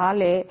ಅಂತ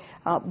ಬಾಲೆ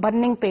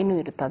ಬರ್ನಿಂಗ್ ಪೇನು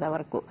ಇರುತ್ತದೆ,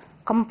 ಅವರಿಗೂ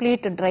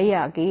ಕಂಪ್ಲೀಟ್ ಡ್ರೈ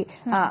ಆಗಿ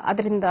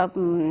ಅದರಿಂದ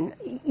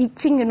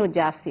ಇಚ್ಚಿಂಗ್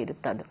ಜಾಸ್ತಿ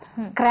ಇರುತ್ತದು.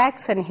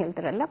 ಕ್ರ್ಯಾಕ್ಸ್ అని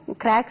ಹೇಳ್ತಾರಲ್ಲ,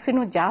 ಕ್ರ್ಯಾಕ್ಸ್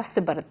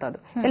ಜಾಸ್ತಿ ಬರುತ್ತದು.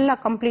 ಎಲ್ಲ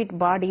ಕಂಪ್ಲೀಟ್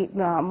ಬಾಡಿ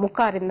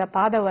ಮುಖದಿಂದ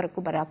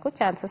ಪಾದವರೆಗೂ ಬರಾಕು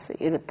ಚಾನ್ಸಸ್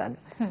ಇರುತ್ತದು.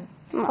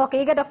 ಓಕೆ,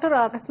 ಈಗ ಡಾಕ್ಟರ್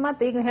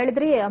ಅಕಸ್ಮಾತ್ ಈಗ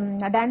ಹೇಳಿದ್ರಿ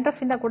ಡ್ಯಾಂಡ್ರಫ್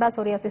ಇಂದ ಕೂಡ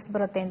ಸೋರಿಯಾಸಿಸ್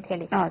ಬರುತ್ತೆ ಅಂತ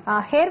ಹೇಳಿ,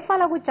 ಹೇರ್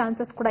ಫಾಲ್ ಆಗೋ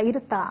ಚಾನ್ಸಸ್ ಕೂಡ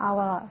ಇರುತ್ತಾ ಆ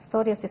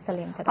ಸೋರಿಯಾಸಿಸ್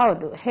ಅಲ್ಲಿ ಅಂತ?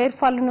 ಹೌದು, ಹೇರ್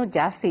ಫಾಲ್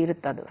ಜಾಸ್ತಿ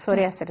ಇರುತ್ತದು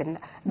ಸೋರಿಯಾಸಿಸ್ ಇಂದ.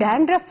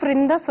 ಡ್ಯಾಂಡ್ರಫ್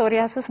ರಿಂದ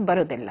ಸೋರಿಯಾಸಿಸ್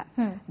ಬರುದಿಲ್ಲ.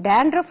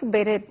 ಡ್ಯಾಂಡ್ರಫ್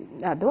ಬೇರೆ,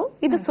 ಅದು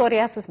ಇದು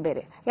ಸೋರಿಯಾಸಿಸ್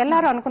ಬೇರೆ.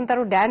 ಎಲ್ಲಾರು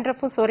ಅನ್ಕೊಂತಾರು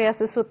ಡ್ಯಾಂಡ್ರಫ್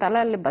ಸೋರಿಯಾಸಿಸ್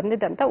ತಲೆಯಲ್ಲಿ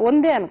ಬಂದಿದಂತ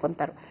ಒಂದೇ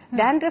ಅನ್ಕೊಂತಾರು.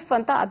 ಡ್ಯಾಂಡ್ರಫ್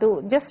ಅಂತ ಅದು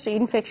ಜಸ್ಟ್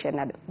ಇನ್ಫೆಕ್ಷನ್,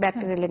 ಅದು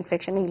ಬ್ಯಾಕ್ಟೀರಿಯಲ್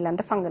ಇನ್ಫೆಕ್ಷನ್, ಇಲ್ಲ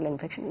ಅಂತ ಫಂಗಲ್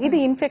ಇನ್ಫೆಕ್ಷನ್. ಇದು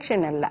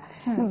ಇನ್ಫೆಕ್ಷನ್ ಅಲ್ಲ,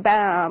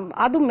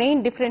 ಅದು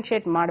ಮೇನ್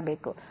ಡಿಫ್ರೆನ್ಶಿಯೇಟ್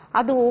ಮಾಡಬೇಕು.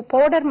 ಅದು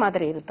ಪೌಡರ್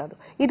ಮಾತ್ರ ಇರುತ್ತದು,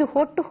 ಇದು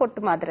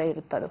ಹೊಟ್ಟು ಮಾತ್ರ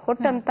ಇರುತ್ತದೆ.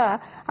 ಹೊಟ್ಟಂತ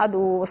ಅದು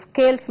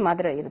ಸ್ಕೇಲ್ಸ್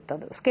ಮಾತ್ರ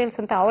ಇರುತ್ತದೆ. ಸ್ಕೇಲ್ಸ್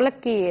ಅಂತ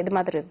ಅವಲಕ್ಕಿ ಇದು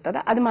ಮಾತ್ರ ಇರ್ತದೆ,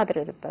 ಅದು ಮಾತ್ರ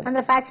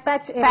ಇರುತ್ತದೆ.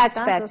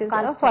 ಪ್ಯಾಚ್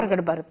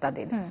ಹೊರಗಡೆ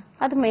ಬರುತ್ತದೆ.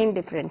 ಅದು ಮೇನ್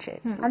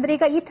ಡಿಫ್ರೆನ್ಶಿಯೇಟ್. ಅಂದ್ರೆ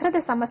ಈಗ ಈ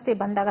ತರದ ಸಮಸ್ಯೆ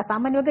ಬಂದಾಗ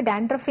ಸಾಮಾನ್ಯವಾಗಿ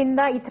ಡ್ಯಾಂಡ್ರಫ್ ಇಂದ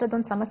ಈ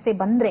ತರದೊಂದು ಸಮಸ್ಯೆ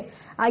ಬಂದ್ರೆ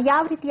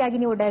ಯಾವ ರೀತಿಯಾಗಿ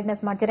ನೀವು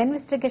ಡಯಾಗ್ನೋಸ್ ಮಾಡ್ತೀರಾ?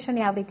 ಇನ್ವೆಸ್ಟಿಗೇಷನ್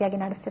ಯಾವ ರೀತಿಯಾಗಿ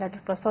ನಡೆಸ್ತೀರಾ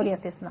ಡಾಕ್ಟರ್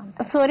ಸೋರಿಯಾಸಿಸ್ ನ?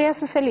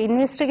 ಸೋರಿಯಾಸಿಸ್ ಅಲ್ಲಿ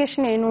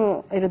ಇನ್ವೆಸ್ಟಿಗೇಷನ್ ಏನು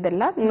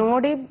ಇರುದಿಲ್ಲ,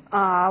 ನೋಡಿ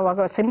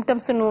ಅವಾಗ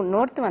ಸಿಂಪ್ಟಮ್ಸ್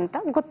ನೋಡ್ತೀವಂತ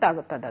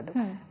ಗೊತ್ತಾಗುತ್ತದೆ. ಅದು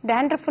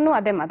ಡ್ಯಾಂಡ್ರಫ್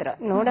ಅದೇ ಮಾತ್ರ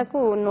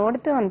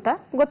ನೋಡ್ತೀವಿ ಅಂತ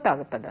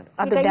ಗೊತ್ತಾಗುತ್ತದೆ.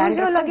 ಅದು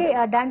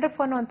ಡ್ಯಾಂಡ್ರಫ್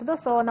ಅನ್ನುವಂಥದ್ದು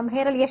ಸೊ ನಮ್ಮ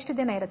ಹೇರ್ ಅಲ್ಲಿ ಎಷ್ಟು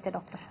ದಿನ ಇರುತ್ತೆ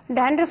ಡಾಕ್ಟರ್?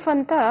 ಡ್ಯಾಂಡ್ರಫ್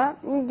ಅಂತ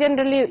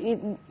generally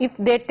if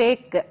they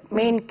take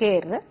main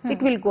care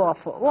it will go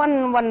of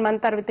one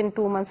month or within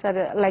 2 months or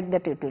like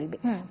that it will be.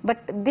 But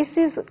this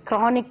is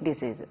chronic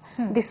disease.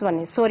 This one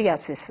is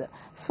psoriasis.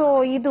 So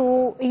ಇದು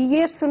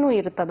years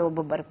ಇರುತ್ತದೆ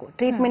ಒಬ್ಬೊಬ್ಬರಿಗೂ.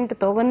 Treatment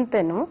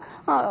ತಗೊಂತೇನು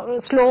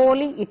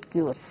slowly it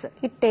cures,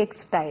 it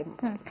takes time.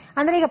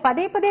 ಅಂದ್ರೆ ಈಗ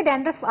ಪದೇ ಪದೇ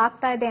dandruff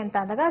ಆಗ್ತಾ ಇದೆ ಅಂತ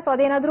ಅಂದಾಗ ಸೊ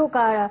ಅದೇನಾದ್ರೂ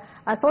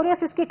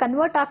ಸೋರಿಯಾಸಿಸ್ಗೆ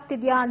ಕನ್ವರ್ಟ್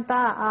ಆಗ್ತಿದ್ಯಾ ಅಂತ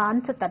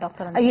ಅನ್ಸುತ್ತಾ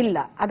ಡಾಕ್ಟರ್? ಇಲ್ಲ,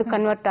 ಅದು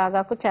ಕನ್ವರ್ಟ್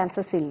ಆಗಕ್ಕೂ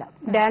ಚಾನ್ಸಸ್ ಇಲ್ಲ.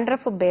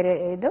 ಡ್ಯಾಂಡ್ರಫ್ ಬೇರೆ,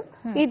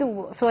 ಇದು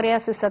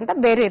ಸೋರಿಯಾಸಿಸ್ ಅಂತ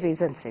ಬೇರೆ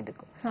ರೀಸನ್ಸ್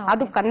ಇದಕ್ಕೂ.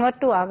 ಅದು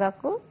ಕನ್ವರ್ಟ್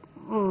ಆಗಕ್ಕೂ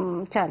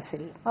ಚಾನ್ಸ್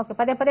ಇಲ್ಲ. ಓಕೆ,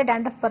 ಪದೇ ಪದೇ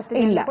ಡ್ಯಾಂಡ್ರಫ್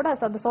ಬರ್ತಿಲ್ಲ ಕೂಡ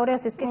ಅದು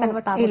ಸೋರಿಯಾಸಿಸ್ಗೆ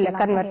ಕನ್ವರ್ಟ್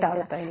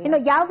ಆಗುತ್ತೆ. ಇನ್ನು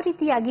ಯಾವ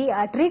ರೀತಿಯಾಗಿ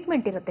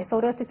ಟ್ರೀಟ್ಮೆಂಟ್ ಇರುತ್ತೆ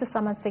ಸೋರಿಯಾಸಿಸ್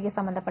ಸಮಸ್ಯೆಗೆ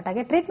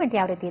ಸಂಬಂಧಪಟ್ಟಾಗೆ? ಟ್ರೀಟ್ಮೆಂಟ್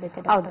ಯಾವ ರೀತಿ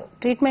ಇರುತ್ತೆ? ಹೌದು,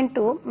 ಟ್ರೀಟ್ಮೆಂಟ್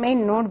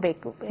ಮೇನ್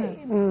ನೋಡ್ಬೇಕು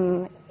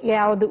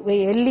ಯಾವುದು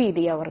ಎಲ್ಲಿ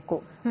ಇದೆಯಾ ವರ್ಕು,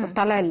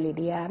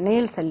 ತಲೆಯಲ್ಲಿದೆಯಾ,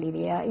 ನೇಲ್ಸ್ ಅಲ್ಲಿ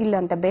ಇದೆಯಾ, ಇಲ್ಲ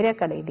ಅಂತ ಬೇರೆ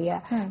ಕಡೆ ಇದೆಯಾ,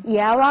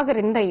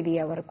 ಯಾವಾಗರಿಂದ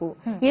ಇದೆಯಾ ವರ್ಕು,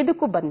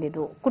 ಎದಕ್ಕೂ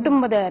ಬಂದಿದ್ದು,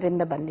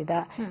 ಕುಟುಂಬದರಿಂದ ಬಂದಿದ,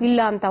 ಇಲ್ಲ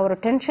ಅಂತ ಅವರು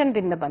ಟೆನ್ಷನ್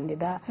ರಿಂದ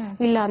ಬಂದಿದ,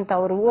 ಇಲ್ಲ ಅಂತ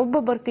ಅವರು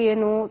ಒಬ್ಬೊಬ್ಬರಿಗೆ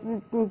ಏನು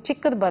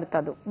ಚಿಕ್ಕದು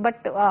ಬರ್ತದು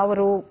ಬಟ್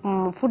ಅವರು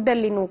ಫುಡ್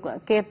ಅಲ್ಲಿ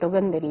ಕೇರ್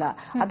ತಗೊಂಡಿಲ್ಲ,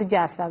 ಅದು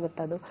ಜಾಸ್ತಿ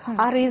ಆಗುತ್ತದು.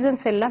 ಆ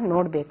ರೀಸನ್ಸ್ ಎಲ್ಲ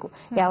ನೋಡ್ಬೇಕು.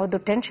 ಯಾವುದು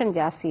ಟೆನ್ಷನ್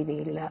ಜಾಸ್ತಿ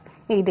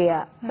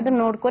ಇದೆಯಾ ಅದನ್ನ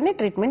ನೋಡ್ಕೊಂಡೆ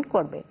ಟ್ರೀಟ್ಮೆಂಟ್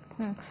ಕೊಡ್ಬೇಕು.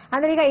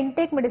 ಅಂದ್ರೆ ಈಗ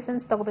ಇಂಟೇಕ್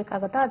ಮೆಡಿಸಿನ್ಸ್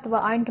ತಗೋಬೇಕಾಗತ್ತಾ ಅಥವಾ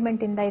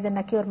ಆಯಿಂಟ್ಮೆಂಟ್ ಇಂದ ಇದನ್ನ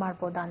ಕ್ಯೂರ್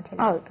ಮಾಡಬಹುದಾ ಅಂತ ಹೇಳಿ?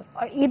 ಹೌದು,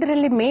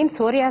 ಇದರಲ್ಲಿ ಮೇನ್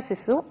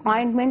ಸೋರಿಯಾಸಿಸ್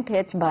ಆಯಿಂಟ್ಮೆಂಟ್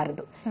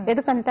ಹೆಚ್ಚಬಾರದು.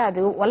 ಎದಕ್ಕಂತ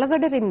ಅದು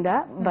ಒಳಗಡೆಯಿಂದ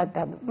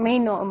ಬರ್ತದೆ.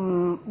 ಮೇನ್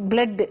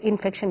ಬ್ಲಡ್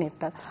ಇನ್ಫೆಕ್ಷನ್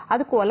ಇರ್ತದೆ,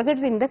 ಅದಕ್ಕೆ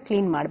ಒಳಗಡೆಯಿಂದ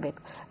ಕ್ಲೀನ್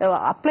ಮಾಡಬೇಕು.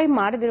 ಅಪ್ಲೈ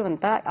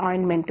ಮಾಡಿದಿರುವಂತ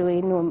ಆಯಿಂಟ್ಮೆಂಟ್,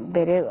 ಇನ್ನು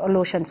ಬೇರೆ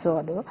ಲೋಷನ್ಸ್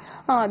ಅದು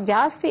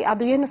ಜಾಸ್ತಿ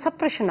ಅದು ಏನು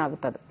ಸಪ್ರೆಷನ್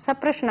ಆಗುತ್ತದೆ.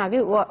 ಸಪ್ರೆಷನ್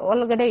ಆಗಿ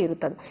ಒಳಗಡೆ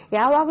ಇರುತ್ತದೆ.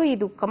 ಯಾವಾಗ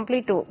ಇದು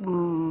ಕಂಪ್ಲೀಟ್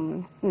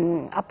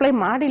ಅಪ್ಲೈ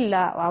ಮಾಡಿಲ್ಲ,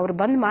 ಅವ್ರು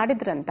ಬಂದ್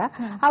ಮಾಡಿದ್ರಂತ,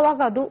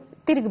 ಆವಾಗ ಅದು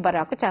ತಿರುಗಿ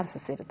ಬರೋಕೆ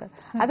ಚಾನ್ಸಸ್ ಇರ್ತದೆ.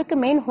 ಅದಕ್ಕೆ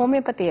ಮೇನ್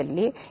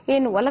ಹೋಮಿಯೋಪತಿಯಲ್ಲಿ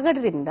ಏನು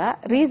ಒಳಗಡೆಯಿಂದ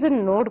ರೀಸನ್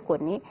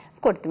ನೋಡ್ಕೊಂಡು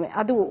ಕೊಡ್ತೀವಿ.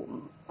 ಅದು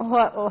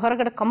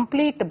ಹೊರಗಡೆ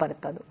ಕಂಪ್ಲೀಟ್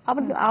ಬರ್ತದೆ,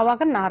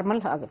 ಆವಾಗ ನಾರ್ಮಲ್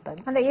ಆಗುತ್ತದೆ.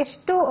 ಅಂದ್ರೆ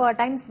ಎಷ್ಟು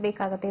ಟೈಮ್ಸ್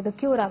ಬೇಕಾಗುತ್ತೆ ಇದು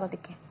ಕ್ಯೂರ್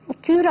ಆಗೋದಕ್ಕೆ?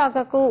 ಕ್ಯೂರ್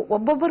ಆಗಕ್ಕೂ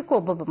ಒಬ್ಬೊಬ್ಬರಿಗೂ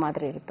ಒಬ್ಬೊಬ್ಬ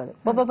ಮಾದರಿ ಇರ್ತದೆ.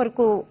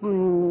 ಒಬ್ಬೊಬ್ಬರಿಗೂ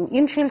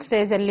ಇನಿಷಿಯಲ್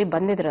ಸ್ಟೇಜ್ ಅಲ್ಲಿ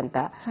ಬಂದಿದ್ರಂತ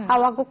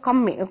ಆವಾಗ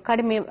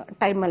ಕಡಿಮೆ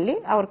ಟೈಮ್ ಅಲ್ಲಿ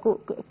ಅವ್ರಿಗೂ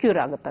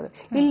ಕ್ಯೂರ್ ಆಗುತ್ತದೆ.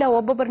 ಇಲ್ಲ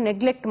ಒಬ್ಬೊಬ್ಬರು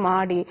ನೆಗ್ಲೆಕ್ಟ್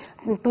ಮಾಡಿ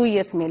 2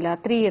 years ಮೇಲೆ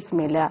 3 years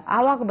ಮೇಲೆ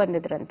ಆವಾಗ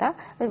ಬಂದಿದ್ರಂತ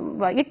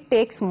ಇಟ್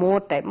ಟೇಕ್ಸ್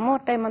ಮೋರ್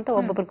ಟೈಮ್ ಅಂತ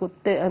ಒಬ್ಬೊಬ್ಬರಿಗೂ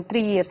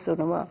 3 years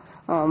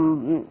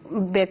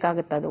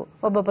ಬೇಕಾಗುತ್ತದು,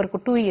 ಒಬ್ಬೊಬ್ಬರಿಗೂ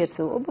 2 years,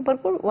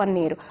 ಒಬ್ಬೊಬ್ಬರಿಗೂ 1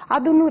 year.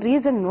 ಅದನ್ನು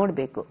ರೀಸನ್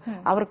ನೋಡ್ಬೇಕು.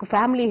 ಅವ್ರಿಗೆ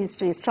family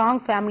history,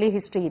 strong family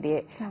history ಇದೆ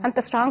ಅಂತ.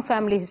 ಸ್ಟ್ರಾಂಗ್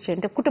ಫ್ಯಾಮಿಲಿ ಹಿಸ್ಟ್ರಿ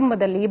ಅಂತ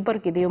ಕುಟುಂಬದಲ್ಲಿ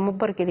ಇಬ್ಬರಿಗಿದೆಯೋ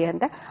ಮುಬ್ಬರಿಗಿದೆಯೋ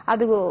ಅಂತ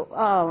ಅದು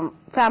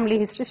family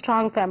history,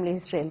 strong family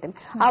history ಹೇಳ್ತೇನೆ.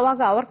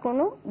 ಆವಾಗ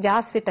ಅವ್ರಿಗೂ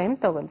ಜಾಸ್ತಿ ಟೈಮ್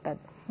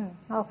ತಗೊಂತದ್ದು.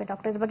 ಓಕೆ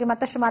ಡಾಕ್ಟರ್, ಇದ್ರ ಬಗ್ಗೆ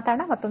ಮತ್ತಷ್ಟು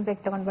ಮಾತಾಡೋಣ. ಮತ್ತೊಂದು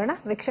ಬ್ರೇಕ್ ತಗೊಂಡ್ಬೋಣ.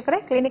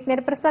 ವೀಕ್ಷಕರೇ, ಕ್ಲಿನಿಕ್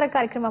ನೇರ ಪ್ರಸಾರ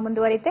ಕಾರ್ಯಕ್ರಮ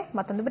ಮುಂದುವರಿಯುತ್ತೆ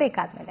ಮತ್ತೊಂದು ಬ್ರೇಕ್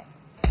ಆದ್ಮೇಲೆ.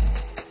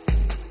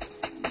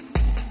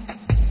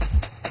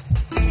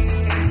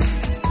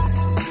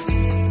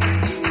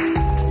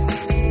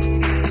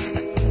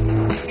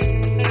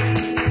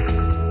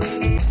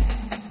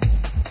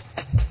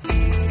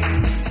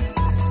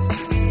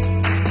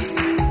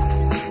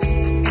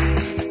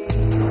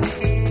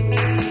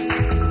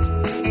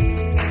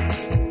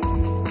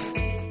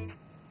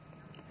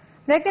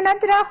 ಬ್ರೇಕ್ನ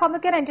ನಂತರ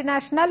Homeocare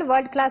international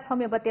world class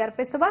homeopathy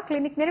ಅರ್ಪಿಸುವ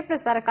ಕ್ಲಿನಿಕ್ ನೇರ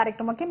ಪ್ರಸಾರ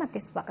ಕಾರ್ಯಕ್ರಮಕ್ಕೆ ಮತ್ತೆ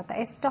ಸ್ವಾಗತ.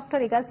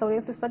 ಡಾಕ್ಟರ್, ಈಗ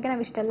ಸೋರಿಯಾಸಿಸ್ ಬಗ್ಗೆ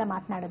ನಾವು ಇಷ್ಟೆಲ್ಲ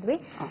ಮಾತನಾಡಿದ್ವಿ.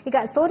 ಈಗ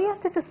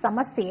ಸೋರಿಯಾಸಿಸ್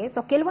ಸಮಸ್ಯೆ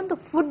ಕೆಲವೊಂದು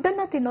ಫುಡ್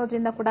ಅನ್ನ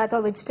ತಿನ್ನೋದ್ರಿಂದ ಕೂಡ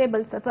ಅಥವಾ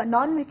ವೆಜಿಟೇಬಲ್ಸ್ ಅಥವಾ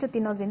ನಾನ್ ವೆಜ್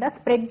ತಿನ್ನೋದ್ರಿಂದ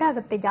ಸ್ಪ್ರೆಡ್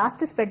ಆಗುತ್ತೆ,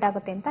 ಜಾಸ್ತಿ ಸ್ಪ್ರೆಡ್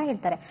ಆಗುತ್ತೆ ಅಂತ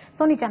ಹೇಳ್ತಾರೆ.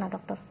 ಸೊ ನಿಜಾನಾ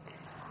ಡಾಕ್ಟರ್?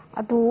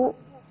 ಅದು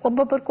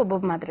ಒಬ್ಬೊಬ್ಬರಿಗೂ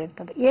ಒಬ್ಬೊಬ್ಬ ಮಾತ್ರ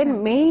ಇರ್ತದೆ. ಏನ್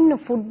ಮೇನ್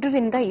ಫುಡ್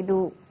ರಿಂದ ಇದು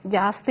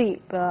ಜಾಸ್ತಿ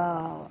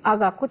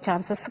ಆಗಕ್ಕೂ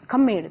ಚಾನ್ಸಸ್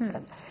ಕಮ್ಮಿ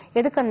ಇರ್ತದೆ.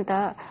 ಎದಕ್ಕಂತ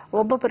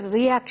ಒಬ್ಬೊಬ್ಬರ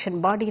ರಿಯಾಕ್ಷನ್,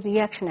 ಬಾಡಿ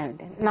ರಿಯಾಕ್ಷನ್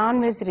ಇದೆ. ನಾನ್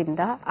ವೆಜ್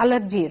ರಿಂದ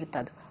ಅಲರ್ಜಿ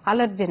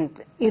ಅಲರ್ಜೆನ್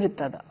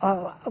ಇರುತ್ತದೆ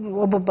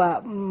ಒಬ್ಬೊಬ್ಬ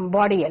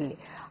ಬಾಡಿಯಲ್ಲಿ.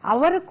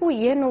 ಅವರಿಗೂ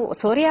ಏನು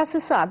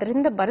ಸೋರಿಯಾಸಿಸ್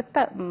ಅದರಿಂದ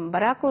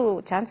ಬರಾಕು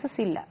ಚಾನ್ಸಸ್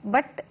ಇಲ್ಲ,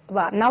 ಬಟ್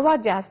ನವ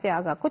ಜಾಸ್ತಿ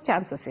ಆಗಕ್ಕೂ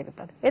ಚಾನ್ಸಸ್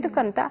ಇರ್ತದೆ.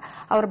 ಎದಕ್ಕಂತ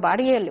ಅವ್ರ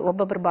ಬಾಡಿಯಲ್ಲಿ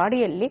ಒಬ್ಬೊಬ್ಬರ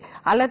ಬಾಡಿಯಲ್ಲಿ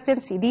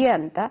ಅಲರ್ಜೆನ್ಸ್ ಇದೆಯಾ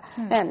ಅಂತ.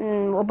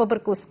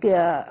 ಒಬ್ಬೊಬ್ಬರಿಗೂ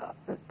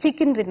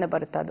ಚಿಕನ್ ರಿಂದ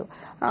ಬರುತ್ತದು,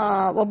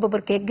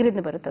 ಒಬ್ಬೊಬ್ಬರಿಗೆ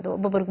ಎಗ್ರಿಂದ ಬರುತ್ತದೆ,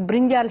 ಒಬ್ಬೊಬ್ಬರಿಗೆ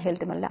ಬ್ರಿಂಜಾಲ್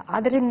ಹೇಳ್ತೀವಲ್ಲ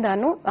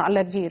ಅದರಿಂದಾನು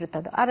ಅಲರ್ಜಿ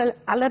ಇರುತ್ತದೆ.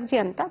 ಅಲರ್ಜಿ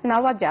ಅಂತ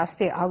ನವ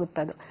ಜಾಸ್ತಿ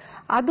ಆಗುತ್ತದೆ.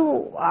 ಅದು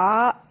ಆ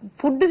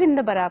ಫುಡ್ ರಿಂದ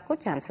ಬರಾಕು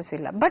ಚಾನ್ಸಸ್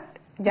ಇಲ್ಲ, ಬಟ್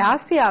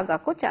ಜಾಸ್ತಿ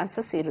ಆಗಕ್ಕೂ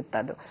ಚಾನ್ಸಸ್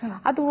ಇರುತ್ತದು.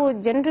 ಅದು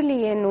ಜನರಲಿ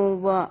ಏನು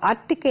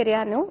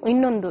ಆರ್ಟಿಕೇರಿಯಾನು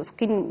ಇನ್ನೊಂದು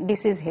ಸ್ಕಿನ್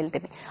ಡಿಸೀಸ್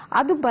ಹೇಳ್ತೇನೆ,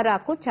 ಅದು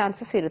ಬರಾಕು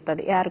ಚಾನ್ಸಸ್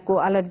ಇರುತ್ತದೆ. ಯಾರಿಗೂ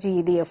ಅಲರ್ಜಿ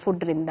ಇದೆಯಾ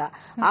ಫುಡ್ ರಿಂದ,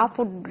 ಆ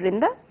ಫುಡ್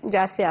ರಿಂದ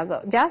ಜಾಸ್ತಿ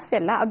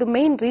ಅಲ್ಲ, ಅದು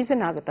ಮೇನ್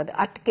ರೀಸನ್ ಆಗುತ್ತದೆ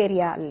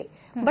ಆರ್ಟಿಕೇರಿಯಾ ಅಲ್ಲಿ.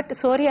 ಬಟ್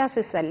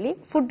ಸೋರಿಯಾಸಿಸ್ ಅಲ್ಲಿ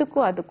ಫುಡ್ಗೂ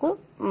ಅದಕ್ಕೂ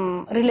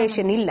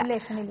ರಿಲೇಷನ್ ಇಲ್ಲ.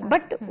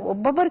 ಬಟ್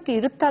ಒಬ್ಬೊಬ್ಬರಿಗೆ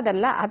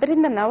ಇರುತ್ತದಲ್ಲ,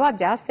 ಅದರಿಂದ ನವ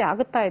ಜಾಸ್ತಿ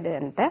ಆಗುತ್ತಾ ಇದೆ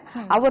ಅಂತ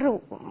ಅವರು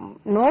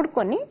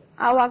ನೋಡ್ಕೊಂಡು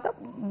ಆವಾಗ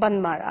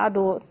ಬಂದ್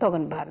ಅದು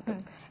ತಗೊಂಡ್ಬಾರ್ದು.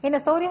 ಇನ್ನು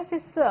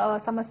ಸೋರಿಯಾಸಿಸ್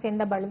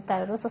ಸಮಸ್ಯೆಯಿಂದ ಬಳಲ್ತಾ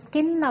ಇರೋರು, ಸೊ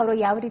ಸ್ಕಿನ್ ಅವರು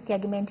ಯಾವ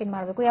ರೀತಿಯಾಗಿ ಮೇಂಟೈನ್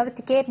ಮಾಡಬೇಕು, ಯಾವ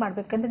ರೀತಿ ಕೇರ್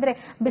ಮಾಡಬೇಕು ಅಂತಂದ್ರೆ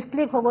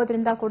ಬಿಸಿಲಿಗೆ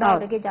ಹೋಗೋದ್ರಿಂದ ಕೂಡ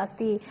ಅವರಿಗೆ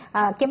ಜಾಸ್ತಿ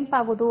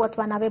ಕೆಂಪಾಗೋದು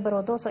ಅಥವಾ ನವೆ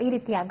ಬರೋದು, ಸೊ ಈ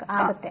ರೀತಿ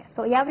ಆಗುತ್ತೆ.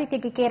 ಸೊ ಯಾವ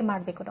ರೀತಿಯಾಗಿ ಕೇರ್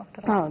ಮಾಡಬೇಕು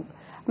ಡಾಕ್ಟರ್? ಹೌದು,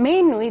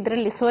 ಮೇನ್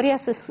ಇದರಲ್ಲಿ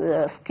ಸೋರಿಯಾಸಿಸ್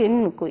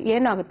ಸ್ಕಿನ್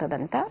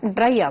ಏನಾಗುತ್ತದಂತ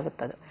ಡ್ರೈ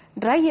ಆಗುತ್ತದೆ.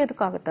 ಡ್ರೈ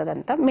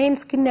ಎದಕ್ಕಾಗುತ್ತದಂತ ಮೇನ್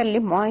ಸ್ಕಿನ್ ಅಲ್ಲಿ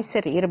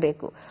ಮಾಯಿಶ್ಚರ್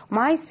ಇರಬೇಕು.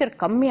 ಮಾಯಿಶ್ಚರ್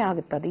ಕಮ್ಮಿ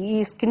ಆಗುತ್ತದೆ ಈ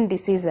ಸ್ಕಿನ್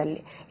ಡಿಸೀಸ್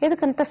ಅಲ್ಲಿ.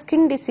 ಎದಕ್ಕಂತ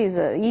ಸ್ಕಿನ್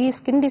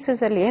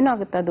ಡಿಸೀಸ್ ಅಲ್ಲಿ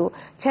ಏನಾಗುತ್ತದು,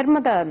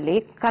 ಚರ್ಮದಲ್ಲಿ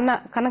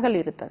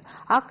ಕಣಗಳಿರುತ್ತದೆ.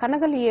 ಆ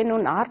ಕಣಗಳು ಏನು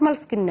ನಾರ್ಮಲ್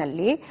ಸ್ಕಿನ್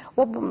ಅಲ್ಲಿ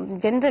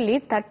ಜನರಲಿ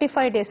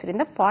 35 days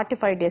ರಿಂದ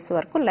 45 days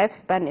ವರೆಗೂ ಲೈಫ್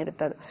ಸ್ಪ್ಯಾನ್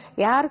ಇರುತ್ತದೆ.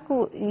 ಯಾರಿಗೂ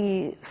ಈ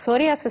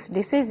ಸೋರಿಯಾಸಿಸ್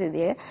ಡಿಸೀಸ್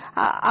ಇದೆ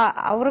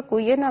ಅವ್ರಿಗೂ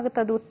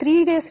ಏನಾಗುತ್ತದು 3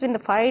 days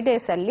ರಿಂದ 5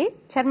 days ಅಲ್ಲಿ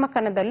ಚರ್ಮ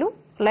ಕಣದಲ್ಲೂ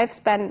ಲೈಫ್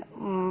ಸ್ಪ್ಯಾನ್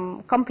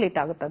ಕಂಪ್ಲೀಟ್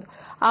ಆಗುತ್ತದೆ.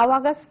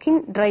 ಆವಾಗ ಸ್ಕಿನ್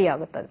ಡ್ರೈ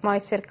ಆಗುತ್ತದೆ,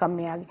 ಮಾಯಿಶ್ಚರ್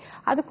ಕಮ್ಮಿ ಆಗಿ.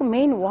 ಅದಕ್ಕೂ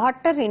ಮೇನ್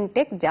ವಾಟರ್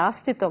ಇಂಟೇಕ್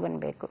ಜಾಸ್ತಿ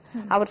ತಗೊಳ್ಬೇಕು.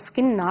 ಅವ್ರ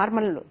ಸ್ಕಿನ್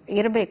ನಾರ್ಮಲ್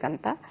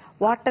ಇರಬೇಕಂತ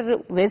ವಾಟರ್,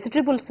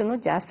 ವೆಜಿಟೇಬಲ್ಸ್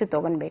ಜಾಸ್ತಿ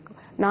ತಗೊಳ್ಬೇಕು,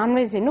 ನಾನ್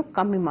ವೆಜ್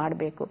ಕಮ್ಮಿ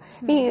ಮಾಡಬೇಕು.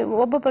 ಈ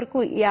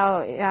ಒಬ್ಬೊಬ್ಬರಿಗೂ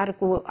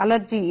ಯಾರಿಗೂ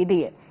ಅಲರ್ಜಿ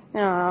ಇದೆಯೇ,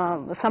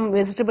 ಸಮ್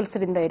ವೆಜಿಟೇಬಲ್ಸ್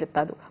ರಿಂದ ಇರುತ್ತೆ,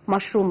 ಅದು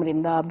ಮಶ್ರೂಮ್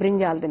ರಿಂದ,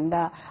 ಬ್ರಿಂಜಾಲ್ದಿಂದ,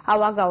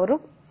 ಆವಾಗ ಅವರು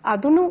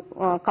ಅದನ್ನು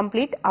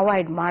ಕಂಪ್ಲೀಟ್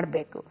ಅವಾಯ್ಡ್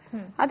ಮಾಡಬೇಕು.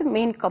 ಅದು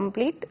ಮೇನ್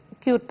ಕಂಪ್ಲೀಟ್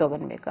ಕ್ಯೂರ್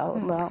ತಗೊಳ್ಬೇಕು.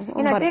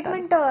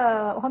 ಟ್ರೀಟ್ಮೆಂಟ್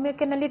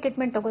ಹೋಮಿಯೋಕೇರ್ ನಲ್ಲಿ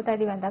ಟ್ರೀಟ್ಮೆಂಟ್ ತಗೋತಾ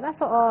ಇದೀವಿ ಅಂದಾಗ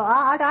ಸೊ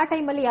ಆ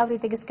ಟೈಮಲ್ಲಿ ಯಾವ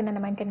ರೀತಿಗೆ ಸ್ಕಿನ್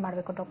ಅನ್ನು ಮೇಂಟೈನ್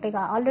ಮಾಡಬೇಕು ಡಾಕ್ಟರ್? ಈಗ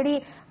ಆಲ್ರೆಡಿ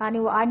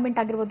ನೀವು ಆಯಿಂಟ್ಮೆಂಟ್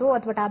ಆಗಿರ್ಬೋದು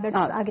ಅಥವಾ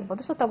ಟ್ಯಾಬ್ಲೆಟ್ಸ್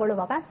ಆಗಿರ್ಬೋದು, ಸೊ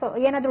ತಗೊಳ್ಳುವಾಗ ಸೊ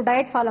ಏನಾದ್ರೂ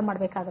ಡಯಟ್ ಫಾಲೋ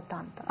ಮಾಡಬೇಕಾಗುತ್ತಾ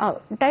ಅಂತ?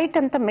 ಡಯಟ್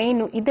ಅಂತ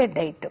ಮೇನ್ ಇದೆ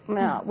ಡಯಟ್.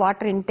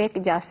 ವಾಟರ್ ಇಂಟೇಕ್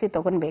ಜಾಸ್ತಿ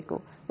ತಗೊಳ್ಬೇಕು,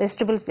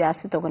 ವೆಜಿಟೇಬಲ್ಸ್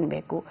ಜಾಸ್ತಿ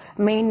ತಗೊಳ್ಬೇಕು,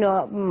 ಮೇನ್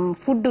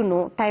ಫುಡ್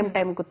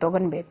ಟೈಮ್ಗೂ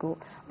ತಗೊಳ್ಬೇಕು.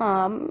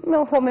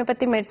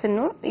 ಹೋಮಿಯೋಪತಿ ಮೆಡಿಸಿನ್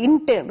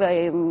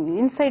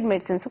ಇನ್ಸೈಡ್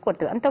ಮೆಡಿಸಿನ್ಸ್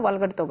ಕೊಡ್ತೀವಿ, ಅಂತ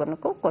ಒಳಗಡೆ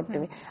ತಗೊಳಕ್ಕೂ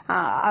ಕೊಡ್ತೀವಿ.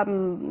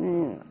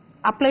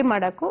 ಅಪ್ಲೈ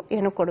ಮಾಡಕ್ಕೂ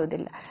ಏನು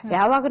ಕೊಡೋದಿಲ್ಲ.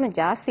 ಯಾವಾಗ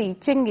ಜಾಸ್ತಿ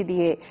ಇಚ್ಚಿಂಗ್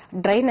ಇದೆಯೇ,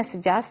 ಡ್ರೈನೆಸ್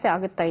ಜಾಸ್ತಿ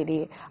ಆಗುತ್ತಾ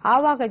ಇದೆಯೇ,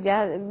 ಆವಾಗ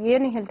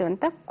ಏನು ಹೇಳ್ತೀವಿ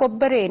ಅಂತ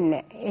ಕೊಬ್ಬರಿ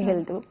ಎಣ್ಣೆ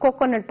ಹೇಳ್ತೀವಿ,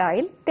 coconut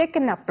oil take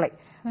an apply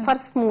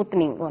for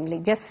smoothening only,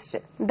 just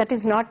that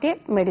is not A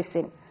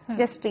medicine.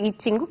 Just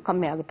ಇಚ್ಚಿಂಗು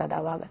ಕಮ್ಮಿ ಆಗುತ್ತದೆ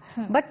ಆವಾಗ.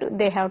 But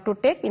they have to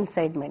take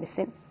inside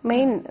medicine.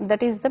 Main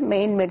that is the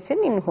main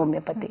medicine in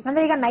homeopathy.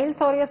 ಅಂದ್ರೆ ಈಗ ನೈಲ್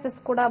ಸೋರಿಯಾಸಿಸ್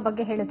ಕೂಡ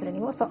ಬಗ್ಗೆ ಹೇಳಿದ್ರೆ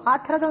ನೀವು, so ಆ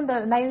ತರದ ಒಂದು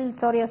ನೈಲ್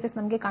ಸೋರಿಯಾಸಿಸ್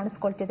ನಮಗೆ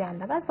ಕಾಣಿಸ್ಕೊಳ್ತಿದೆ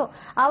ಅಂದಾಗ ಸೊ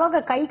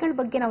ಆವಾಗ ಕೈಗಳ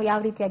ಬಗ್ಗೆ ನಾವು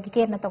ಯಾವ ರೀತಿಯಾಗಿ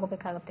ಕೇರ್ನ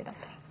ತಗೋಬೇಕಾಗುತ್ತೆ?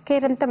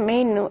 ಕೇರ್ ಅಂತ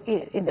ಮೇನ್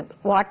ಇದು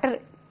water,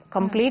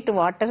 complete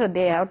water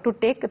they have to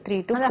take 3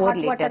 to 4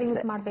 litres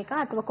use ಮಾಡಬೇಕಾ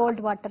ಅಥವಾ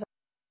ಕೋಲ್ಡ್ ವಾಟರ್?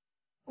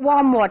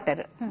 ವಾರ್ಮ್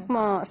ವಾಟರ್,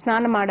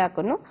 ಸ್ನಾನ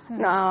ಮಾಡಕ್ಕೂ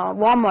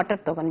ವಾರ್ಮ್ ವಾಟರ್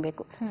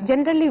ತಗೊಳ್ಬೇಕು.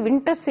 ಜನರಲಿ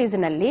ವಿಂಟರ್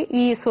ಸೀಸನ್ ಅಲ್ಲಿ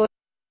ಈ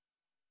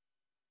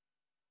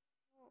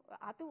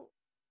ಅದು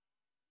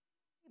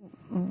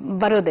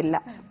ಬರೋದಿಲ್ಲ,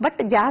 ಬಟ್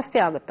ಜಾಸ್ತಿ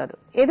ಆಗುತ್ತದೆ.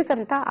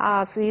 ಎದಕ್ಕಂತ ಆ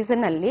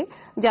ಸೀಸನ್ ಅಲ್ಲಿ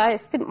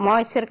ಜಾಸ್ತಿ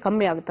ಮಾಯಿಶ್ಚರ್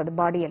ಕಮ್ಮಿ ಆಗುತ್ತದೆ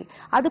ಬಾಡಿಯಲ್ಲಿ,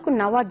 ಅದಕ್ಕೂ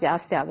ನವ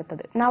ಜಾಸ್ತಿ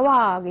ಆಗುತ್ತದೆ. ನವ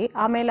ಆಗಿ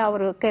ಆಮೇಲೆ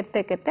ಅವರು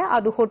ಕೆತ್ತೆ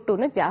ಅದು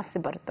ಹೊಟ್ಟುನು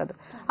ಜಾಸ್ತಿ ಬರುತ್ತದೆ.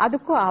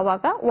 ಅದಕ್ಕೂ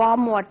ಆವಾಗ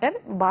ವಾರ್ಮ್ ವಾಟರ್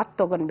ಬಾತ್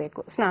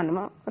ತಗೊಳ್ಬೇಕು.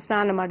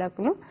 ಸ್ನಾನ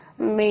ಮಾಡಕ್ಕೂ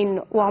ಮೇನ್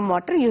ವಾರ್ಮ್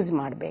ವಾಟರ್ ಯೂಸ್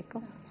ಮಾಡಬೇಕು.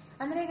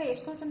 ಅಂದ್ರೆ ಈಗ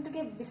ಎಷ್ಟೋ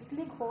ಜನರಿಗೆ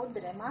ಬಿಸಿಲಿಗೆ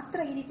ಹೋದ್ರೆ ಮಾತ್ರ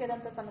ಈ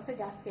ರೀತಿಯಾದಂತ ಸಮಸ್ಯೆ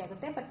ಜಾಸ್ತಿ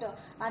ಆಗುತ್ತೆ. ಬಟ್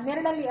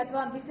ನೆರಳಲ್ಲಿ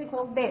ಅಥವಾ ಬಿಸಿಲಿಗೆ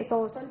ಹೋಗದೆ ಸೊ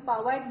ಸ್ವಲ್ಪ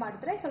ಅವಾಯ್ಡ್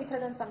ಮಾಡಿದ್ರೆ ಸೊ ಈ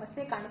ತರದಂತ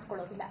ಸಮಸ್ಯೆ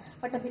ಕಾಣಿಸ್ಕೊಳ್ಳೋದಿಲ್ಲ.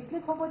 ಬಟ್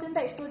ಬಿಸಿಲಿಗೆ ಹೋಗೋದ್ರಿಂದ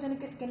ಎಷ್ಟೋ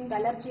ಜನಕ್ಕೆ ಸ್ಕಿನ್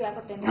ಅಲರ್ಜಿ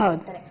ಆಗುತ್ತೆ ಅಂತ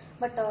ಹೇಳ್ತಾರೆ.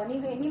 ಬಟ್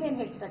ನೀವೇನ್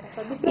ಹೇಳ್ತೀರಾ?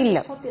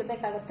 ಬಿಸಿಲಿಗೆ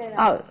ಹೋಗ್ತಿರ್ಬೇಕಾಗುತ್ತೆ.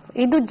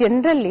 ಇದು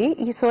ಜನರಲಿ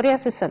ಈ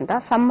ಸೋರಿಯಾಸಿಸ್ ಅಂತ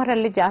ಸಮ್ಮರ್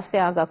ಅಲ್ಲಿ ಜಾಸ್ತಿ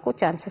ಆಗಕ್ಕೂ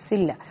ಚಾನ್ಸಸ್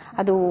ಇಲ್ಲ,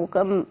 ಅದು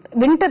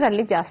ವಿಂಟರ್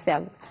ಅಲ್ಲಿ ಜಾಸ್ತಿ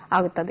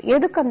ಆಗುತ್ತದೆ.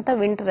 ಎದಕ್ಕಂತ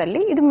ವಿಂಟರ್ ಅಲ್ಲಿ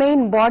ಇದು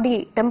ಮೇನ್ ಬಾಡಿ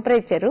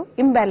ಟೆಂಪರೇಚರ್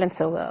ಇಂಬ್ಯಾಲೆನ್ಸ್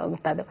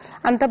ಆಗುತ್ತದೆ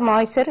ಅಂತ,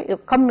 ಮಾಯಿಶ್ಚರ್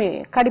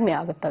ಕಡಿಮೆ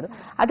ಆಗುತ್ತದೆ.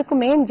 ಅದಕ್ಕೂ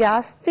ಮೇನ್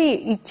ಜಾಸ್ತಿ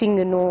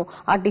ಇಚ್ಚಿಂಗ್ನು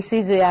ಆ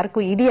ಡಿಸೀಸ್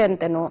ಯಾರಿಗೂ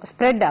ಇದೆಯಂತನೋ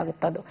ಸ್ಪ್ರೆಡ್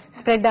ಆಗುತ್ತದೆ.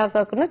 ಸ್ಪ್ರೆಡ್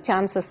ಆಗಕ್ಕೂ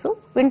ಚಾನ್ಸಸ್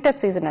ವಿಂಟರ್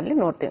ಸೀಸನ್ ಅಲ್ಲಿ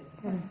ನೋಡ್ತೀವಿ.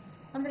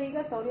 ಅಂದ್ರೆ ಈಗ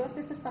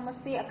ಸೋರಿಯಾಸಿಸ್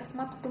ಸಮಸ್ಯೆ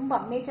ಅಕಸ್ಮಾತ್ ತುಂಬಾ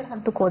ಮೇಜರ್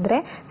ಹಂತಕ್ಕೆ ಹೋದ್ರೆ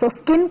ಸೊ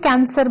ಸ್ಕಿನ್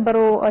ಕ್ಯಾನ್ಸರ್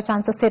ಬರೋ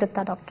ಚಾನ್ಸಸ್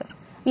ಇರುತ್ತಾ ಡಾಕ್ಟರ್?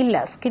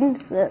 ಇಲ್ಲ,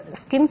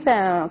 ಸ್ಕಿನ್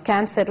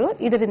ಕ್ಯಾನ್ಸರ್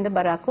ಇದರಿಂದ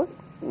ಬರಾಕು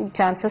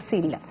ಚಾನ್ಸಸ್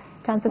ಇಲ್ಲ.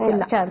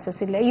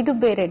 ಇದು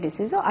ಬೇರೆ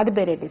ಡಿಸೀಸ್, ಅದು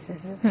ಬೇರೆ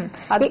ಡಿಸೀಸ್.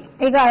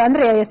 ಈಗ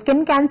ಅಂದ್ರೆ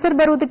ಸ್ಕಿನ್ ಕ್ಯಾನ್ಸರ್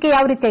ಬರುವುದಕ್ಕೆ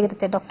ಯಾವ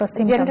ರೀತಿಯಾಗಿರುತ್ತೆ ಡಾಕ್ಟರ್?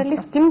 ಜನರಲಿ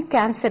ಸ್ಕಿನ್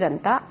ಕ್ಯಾನ್ಸರ್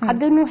ಅಂತ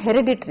ಅದನ್ನು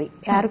ಹೆರಿಡಿಟ್ರಿ,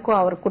 ಯಾರಿಗೂ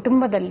ಅವ್ರ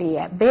ಕುಟುಂಬದಲ್ಲಿ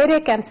ಬೇರೆ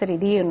ಕ್ಯಾನ್ಸರ್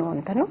ಇದೆಯೇನು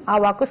ಅಂತಾನು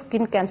ಆವಾಗ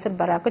ಸ್ಕಿನ್ ಕ್ಯಾನ್ಸರ್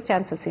ಬರಾಕು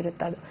ಚಾನ್ಸಸ್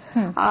ಇರುತ್ತೆ.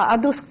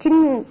 ಅದು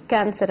ಸ್ಕಿನ್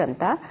ಕ್ಯಾನ್ಸರ್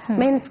ಅಂತ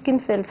main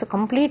skin cells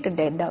complete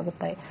dead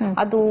ಆಗುತ್ತೆ.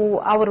 ಅದು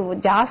ಅವರು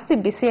ಜಾಸ್ತಿ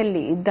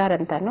ಬಿಸಿಯಲ್ಲಿ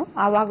ಇದ್ದಾರಂತಾನು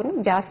ಆವಾಗ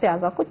ಜಾಸ್ತಿ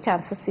ಆಗಕ್ಕೂ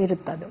ಚಾನ್ಸಸ್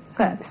ಇರುತ್ತದು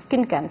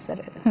ಸ್ಕಿನ್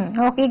ಕ್ಯಾನ್ಸರ್.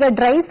 ಈಗ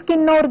ಡ್ರೈ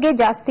ಸ್ಕಿನ್ ಅವ್ರಿಗೆ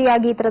ಜಾಸ್ತಿ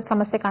ಈ ತರದ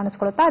ಸಮಸ್ಯೆ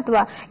ಕಾಣಿಸ್ಕೊಳ್ಳುತ್ತಾ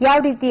ಅಥವಾ ಯಾವ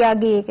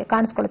ರೀತಿಯಾಗಿ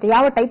ಕಾಣಿಸ್ಕೊಳ್ಳುತ್ತೆ?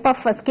 ಯಾವ ಟೈಪ್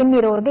ಆಫ್ ಸ್ಕಿನ್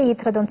ಇರೋರಿಗೆ ಈ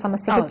ತರದ ಒಂದು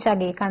ಸಮಸ್ಯೆ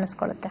ಹೆಚ್ಚಾಗಿ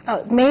ಕಾಣಿಸ್ಕೊಳ್ಳುತ್ತೆ?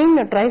 ಮೇನ್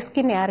ಡ್ರೈ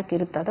ಸ್ಕಿನ್ ಯಾರಿಗೆ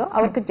ಇರುತ್ತದೋ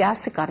ಅವ್ರಿಗೆ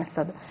ಜಾಸ್ತಿ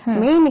ಕಾಣಿಸ್ತದೆ.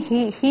 ಮೇನ್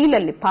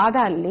ಹೀಲಲ್ಲಿ, ಪಾದ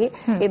ಅಲ್ಲಿ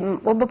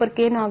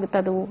ಒಬ್ಬೊಬ್ಬರಿಗೆ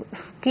ಏನಾಗುತ್ತದು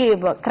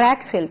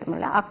ಕ್ರ್ಯಾಕ್ಸ್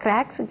ಹೇಳ್ತೀವಲ್ಲ, ಆ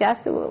ಕ್ರ್ಯಾಕ್ಸ್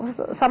ಜಾಸ್ತಿ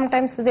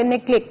ಸಮ್ಟೈಮ್ಸ್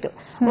ನೆಗ್ಲೆಕ್ಟ್,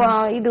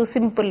 ಇದು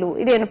ಸಿಂಪಲ್,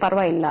 ಇದೇನು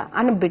ಪರವಾಗಿಲ್ಲ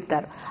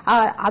ಬಿಡ್ತಾರೆ.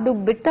 ಅದು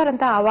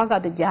ಬಿಡ್ತಾರಂತ ಆವಾಗ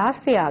ಅದು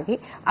ಜಾಸ್ತಿ ಆಗಿ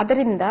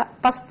ಅದರಿಂದ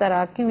ಪಸ್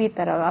ತರ, ಕಿವಿ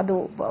ತರ ಅದು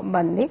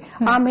ಬಂದು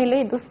ಆಮೇಲೆ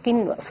ಇದು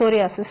ಸ್ಕಿನ್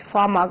ಸೋರಿಯಾಸಿಸ್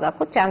ಫಾರ್ಮ್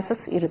ಆಗಕ್ಕೂ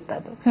ಚಾನ್ಸಸ್ ಇರುತ್ತೆ.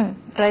 ಅದು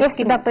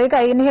ಈಗ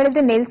ಏನು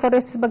ಹೇಳಿದ್ರೆ ನೇಲ್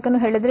ಸೋರಿಯಾಸಿಸ್ ಬಗ್ಗೆ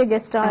ಹೇಳಿದ್ರೆ,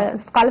 ಜಸ್ಟ್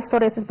ಸ್ಕಾಲ್ಪ್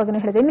ಸೋರಿಯಾಸಿಸ್ ಬಗ್ಗೆ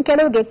ಹೇಳಿದ್ರೆ, ಇನ್ನು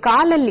ಕೆಲವರಿಗೆ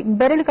ಕಾಲಲ್ಲಿ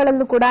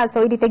ಬೆರಳುಗಳಲ್ಲೂ ಕೂಡ ಸೊ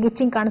ಈ ರೀತಿಯಾಗಿ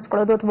ಇಚ್ಚಿಂಗ್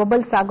ಕಾಣಿಸ್ಕೊಳ್ಳೋದು ಅಥವಾ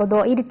ಬಬಲ್ಸ್ ಆಗೋದು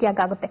ಈ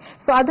ರೀತಿಯಾಗಿ ಆಗುತ್ತೆ.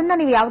 ಸೊ ಅದನ್ನ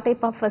ನೀವು ಯಾವ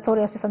ಟೈಪ್ ಆಫ್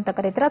ಸೋರಿಯಾಸಿಸ್ ಅಂತ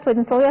ಕರೀತೀರಾ ಅಥವಾ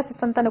ಇದನ್ನ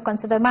ಸೋರಿಯಾಸಿಸ್ ಅಂತ ನೀವು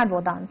ಕನ್ಸಿಡರ್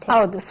ಮಾಡಬಹುದಾ ಅಂತ?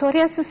 ಹೌದು,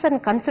 ಸೋರಿಯಾಸಿಸ್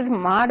ಅನ್ನು ಕನ್ಸಿಡರ್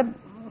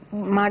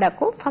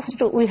ಮಾಡಕ್ಕೂ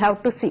first we have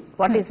to see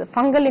what is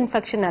fungal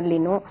infection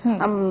ಅಲ್ಲಿನೂ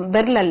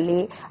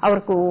ಬೆರಳಲ್ಲಿ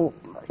ಅವ್ರಿಗೂ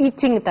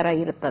ಈಚಿಂಗ್ ತರ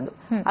ಇರುತ್ತದು,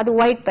 ಅದು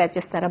ವೈಟ್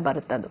ಪ್ಯಾಚಸ್ ತರ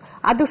ಬರುತ್ತದು.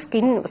 ಅದು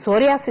ಸ್ಕಿನ್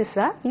ಸೋರಿಯಾಸಿಸ್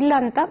ಇಲ್ಲ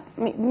ಅಂತ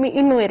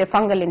ಇನ್ನು ಬೇರೆ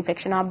ಫಂಗಲ್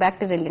ಇನ್ಫೆಕ್ಷನ್,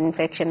 ಬ್ಯಾಕ್ಟೀರಿಯಲ್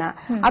ಇನ್ಫೆಕ್ಷನ್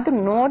ಅದು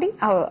ನೋಡಿ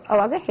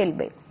ಅವಾಗ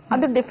ಹೇಳ್ಬೇಕು.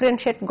 ಅದು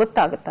ಡಿಫ್ರೆನ್ಶಿಯೇಟ್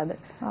ಗೊತ್ತಾಗುತ್ತೆ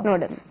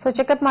ನೋಡೋಣ. ಸೊ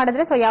ಚೆಕ್ಅಪ್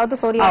ಮಾಡಿದ್ರೆ ಸೊ ಯಾವ್ದು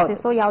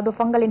ಸೋರಿಯಾಸಿಸ್, ಯಾವ್ದು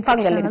ಫಂಗಲ್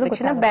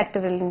ಇನ್ಫೆಕ್ಷನ್,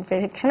 ಬ್ಯಾಕ್ಟೀರಿಯಲ್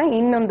ಇನ್ಫೆಕ್ಷನ್,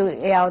 ಇನ್ನೊಂದು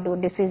ಯಾವ್ದು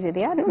ಡಿಸೀಸ್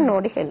ಇದೆಯಾ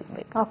ನೋಡಿ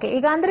ಹೇಳ್ಬೇಕು. ಓಕೆ,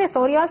 ಈಗ ಅಂದ್ರೆ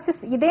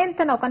ಸೋರಿಯಾಸಿಸ್ ಇದೆ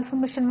ಅಂತ ನಾವು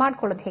ಕನ್ಫರ್ಮೇಶನ್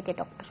ಮಾಡ್ಕೊಳ್ಳೋದು ಹೇಗೆ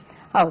ಡಾಕ್ಟರ್?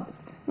 ಹೌದು,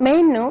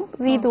 ಮೇನ್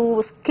ಇದು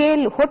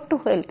ಸ್ಕೇಲ್ ಹೊಟ್ಟು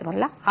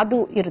ಹೇಳ್ತೀವಲ್ಲ ಅದು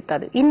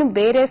ಇರುತ್ತದೆ. ಇನ್ನು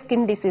ಬೇರೆ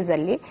ಸ್ಕಿನ್ ಡಿಸೀಸ್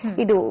ಅಲ್ಲಿ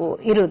ಇದು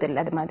ಇರುವುದಿಲ್ಲ.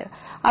 ಅದು ಮಾತ್ರ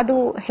ಅದು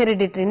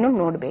ಹೆರಿಡಿಟ್ರಿನೂ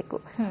ನೋಡ್ಬೇಕು.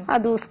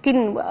 ಅದು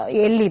ಸ್ಕಿನ್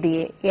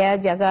ಎಲ್ಲಿದೆಯೇ, ಯಾವ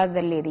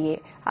ಜಾಗದಲ್ಲಿ ಇದೆಯೇ,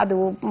 ಅದು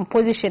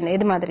ಪೊಸಿಷನ್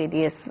ಎದ್ ಮಾತ್ರ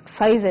ಇದೆಯೇ,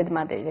 ಸೈಜ್ ಎದ್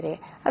ಮಾತ್ರ ಇದೆಯೇ,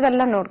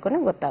 ಅದೆಲ್ಲ ನೋಡ್ಕೊಂಡು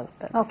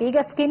ಗೊತ್ತಾಗುತ್ತೆ. ಓಕೆ, ಈಗ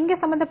ಸ್ಕಿನ್ಗೆ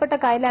ಸಂಬಂಧಪಟ್ಟ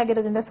ಕಾಯಿಲೆ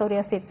ಆಗಿರೋದ್ರಿಂದ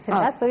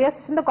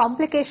ಸೋರಿಯಾಸಿಸ್ ಇಂದ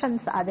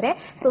ಕಾಂಪ್ಲಿಕೇಶನ್ಸ್ ಆದ್ರೆ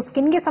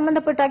ಸ್ಕಿನ್ಗೆ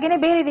ಸಂಬಂಧಪಟ್ಟಾಗೇನೆ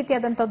ಬೇರೆ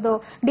ರೀತಿಯಾದಂತದ್ದು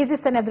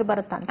ಡಿಸೀಸ್ ಏನಾದ್ರು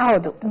ಬರುತ್ತಾ?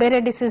 ಹೌದು, ಬೇರೆ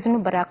ಡಿಸೀಸ್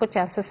ಬರಾಕೋ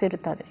ಚಾನ್ಸಸ್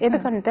ಇರುತ್ತದೆ.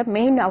 ಎದಕ್ಕಂತ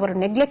ಮೇನ್ ಅವರು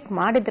ನೆಗ್ಲೆಕ್ಟ್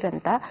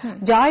ಮಾಡಿದ್ರಂತ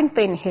ಜಾಯಿಂಟ್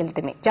ಪೇನ್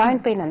ಹೇಳ್ತೀನಿ.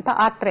 ಜಾಯಿಂಟ್ ಪೇನ್ ಅಂತ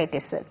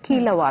ಆರ್ಥ್ರೈಟಿಸ್,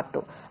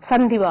 ಕೀಲವಾತು,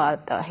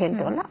 ಸಂಧಿವಾತ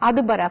ಹೇಳ್ತೀವಲ್ಲ,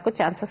 ಅದು ಬರಾಕೋ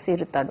ಚಾನ್ಸಸ್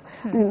ಇರುತ್ತದೆ.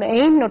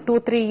 ಮೇನ್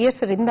 2-3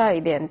 ಇಯರ್ಸ್ ರಿಂದ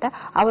ಇದೆ ಅಂತ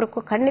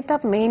ಅವ್ರಿಗೂ ಖಂಡಿತ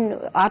ಮೇನ್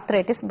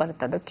ಆರ್ಥ್ರೈಟಿಸ್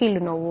ಬರ್ತದೆ.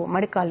 ಕೀಲು ನೋವು,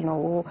 ಮಡಿಕಾಲು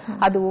ನೋವು,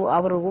 ಅದು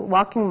ಅವರು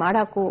ವಾಕಿಂಗ್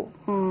ಮಾಡಾಕು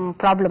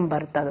ಪ್ರಾಬ್ಲಮ್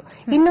ಬರ್ತದೆ.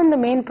 ಇನ್ನೊಂದು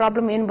ಮೇನ್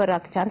ಪ್ರಾಬ್ಲಮ್ ಏನ್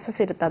ಬರಾಕ ಚಾನ್ಸಸ್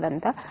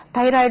ಇರ್ತದಂತ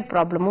ಥೈರಾಯ್ಡ್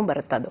ಪ್ರಾಬ್ಲಮ್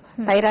ಬರ್ತದೆ.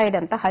 ಥೈರಾಯ್ಡ್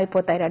ಅಂತ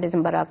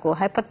ಹೈಪೋಥೈರಾಯ್ಡಿಸಮ್ ಬರಾಕು,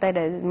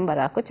 ಹೈಪರ್ಥೈರಾಯ್ಡಿಸಮ್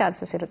ಬರಾಕು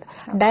ಚಾನ್ಸಸ್ ಇರುತ್ತೆ.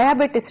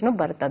 ಡಯಾಬಿಟಿಸ್ನು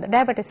ಬರ್ತದೆ.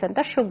 ಡಯಾಬಿಟಿಸ್ ಅಂತ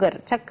ಶುಗರ್,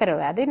 ಚಕ್ಕರೆ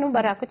ವ್ಯಾಧಿನೂ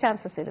ಬರಾಕು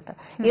ಚಾನ್ಸಸ್ ಇರುತ್ತೆ.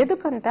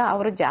 ಎದಕ್ಕಂತ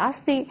ಅವರು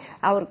ಜಾಸ್ತಿ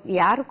ಅವ್ರು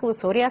ಯಾರಿಗೂ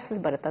ಸೋರಿಯಾಸಿಸ್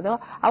ಬರ್ತದೋ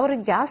ಅವರು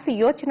ಜಾಸ್ತಿ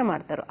ಯೋಚನೆ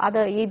ಮಾಡ್ತಾರೋ,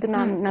 ಇದು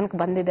ನನ್ಗೆ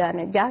ಬಂದಿದೆ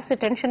ಅನ್ನೋ ಜಾಸ್ತಿ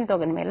ಟೆನ್ಷನ್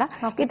ತಗೊಂಡ್ಮೇಲೆ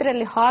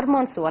ಇದರಲ್ಲಿ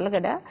ಹಾರ್ಮೋನ್ಸ್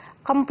ಒಳಗಡೆ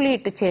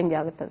ಕಂಪ್ಲೀಟ್ ಚೇಂಜ್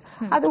ಆಗುತ್ತದೆ.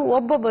 ಅದು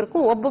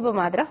ಒಬ್ಬೊಬ್ಬ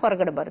ಮಾತ್ರ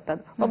ಹೊರಗಡೆ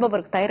ಬರ್ತದೆ.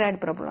 ಒಬ್ಬೊಬ್ಬರಿಗೆ ಥೈರಾಯ್ಡ್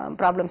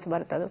ಪ್ರಾಬ್ಲಮ್ಸ್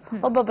ಬರ್ತದೆ,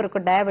 ಒಬ್ಬೊಬ್ಬರಿಗೆ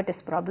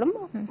ಡಯಾಬಿಟಿಸ್ ಪ್ರಾಬ್ಲಮ್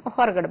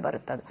ಹೊರಗಡೆ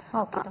ಬರ್ತದೆ.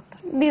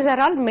 These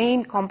are all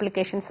main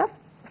complications of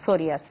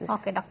psoriasis.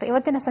 Okay doctor,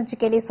 ಇವತ್ತಿನ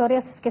ಸಂಚಿಕೆಯಲ್ಲಿ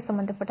ಸೋರಿಯಾಸಿಸ್ಗೆ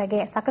ಸಂಬಂಧಪಟ್ಟಾಗೆ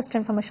ಸಾಕಷ್ಟು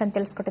information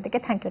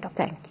ತಿಳಿಸ್ಕೊಟ್ಟಿದ್ದಕ್ಕೆ thank you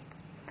doctor. Thank you.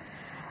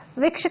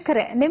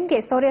 ವೀಕ್ಷಕರೇ, ನಿಮಗೆ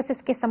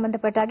ಸೋರಿಯಾಸಿಸ್ಗೆ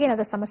ಸಂಬಂಧಪಟ್ಟಾಗಿ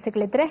ಏನಾದರೂ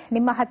ಸಮಸ್ಯೆಗಳಿದ್ರೆ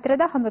ನಿಮ್ಮ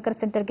ಹತ್ತಿರದ ಹೋಮಿಯೋಕೇರ್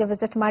ಸೆಂಟರ್ಗೆ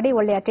ವಿಸಿಟ್ ಮಾಡಿ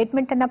ಒಳ್ಳೆಯ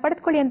ಟ್ರೀಟ್ಮೆಂಟ್ ಅನ್ನ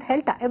ಪಡೆದುಕೊಳ್ಳಿ ಅಂತ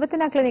ಹೇಳ್ತಾ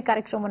ಇವತ್ತಿನ ಕ್ಲಿನಿಕ್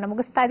ಕಾರ್ಯಕ್ರಮವನ್ನು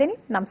ಮುಗಿಸ್ತಾ ಇದ್ದೀನಿ.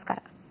 ನಮಸ್ಕಾರ.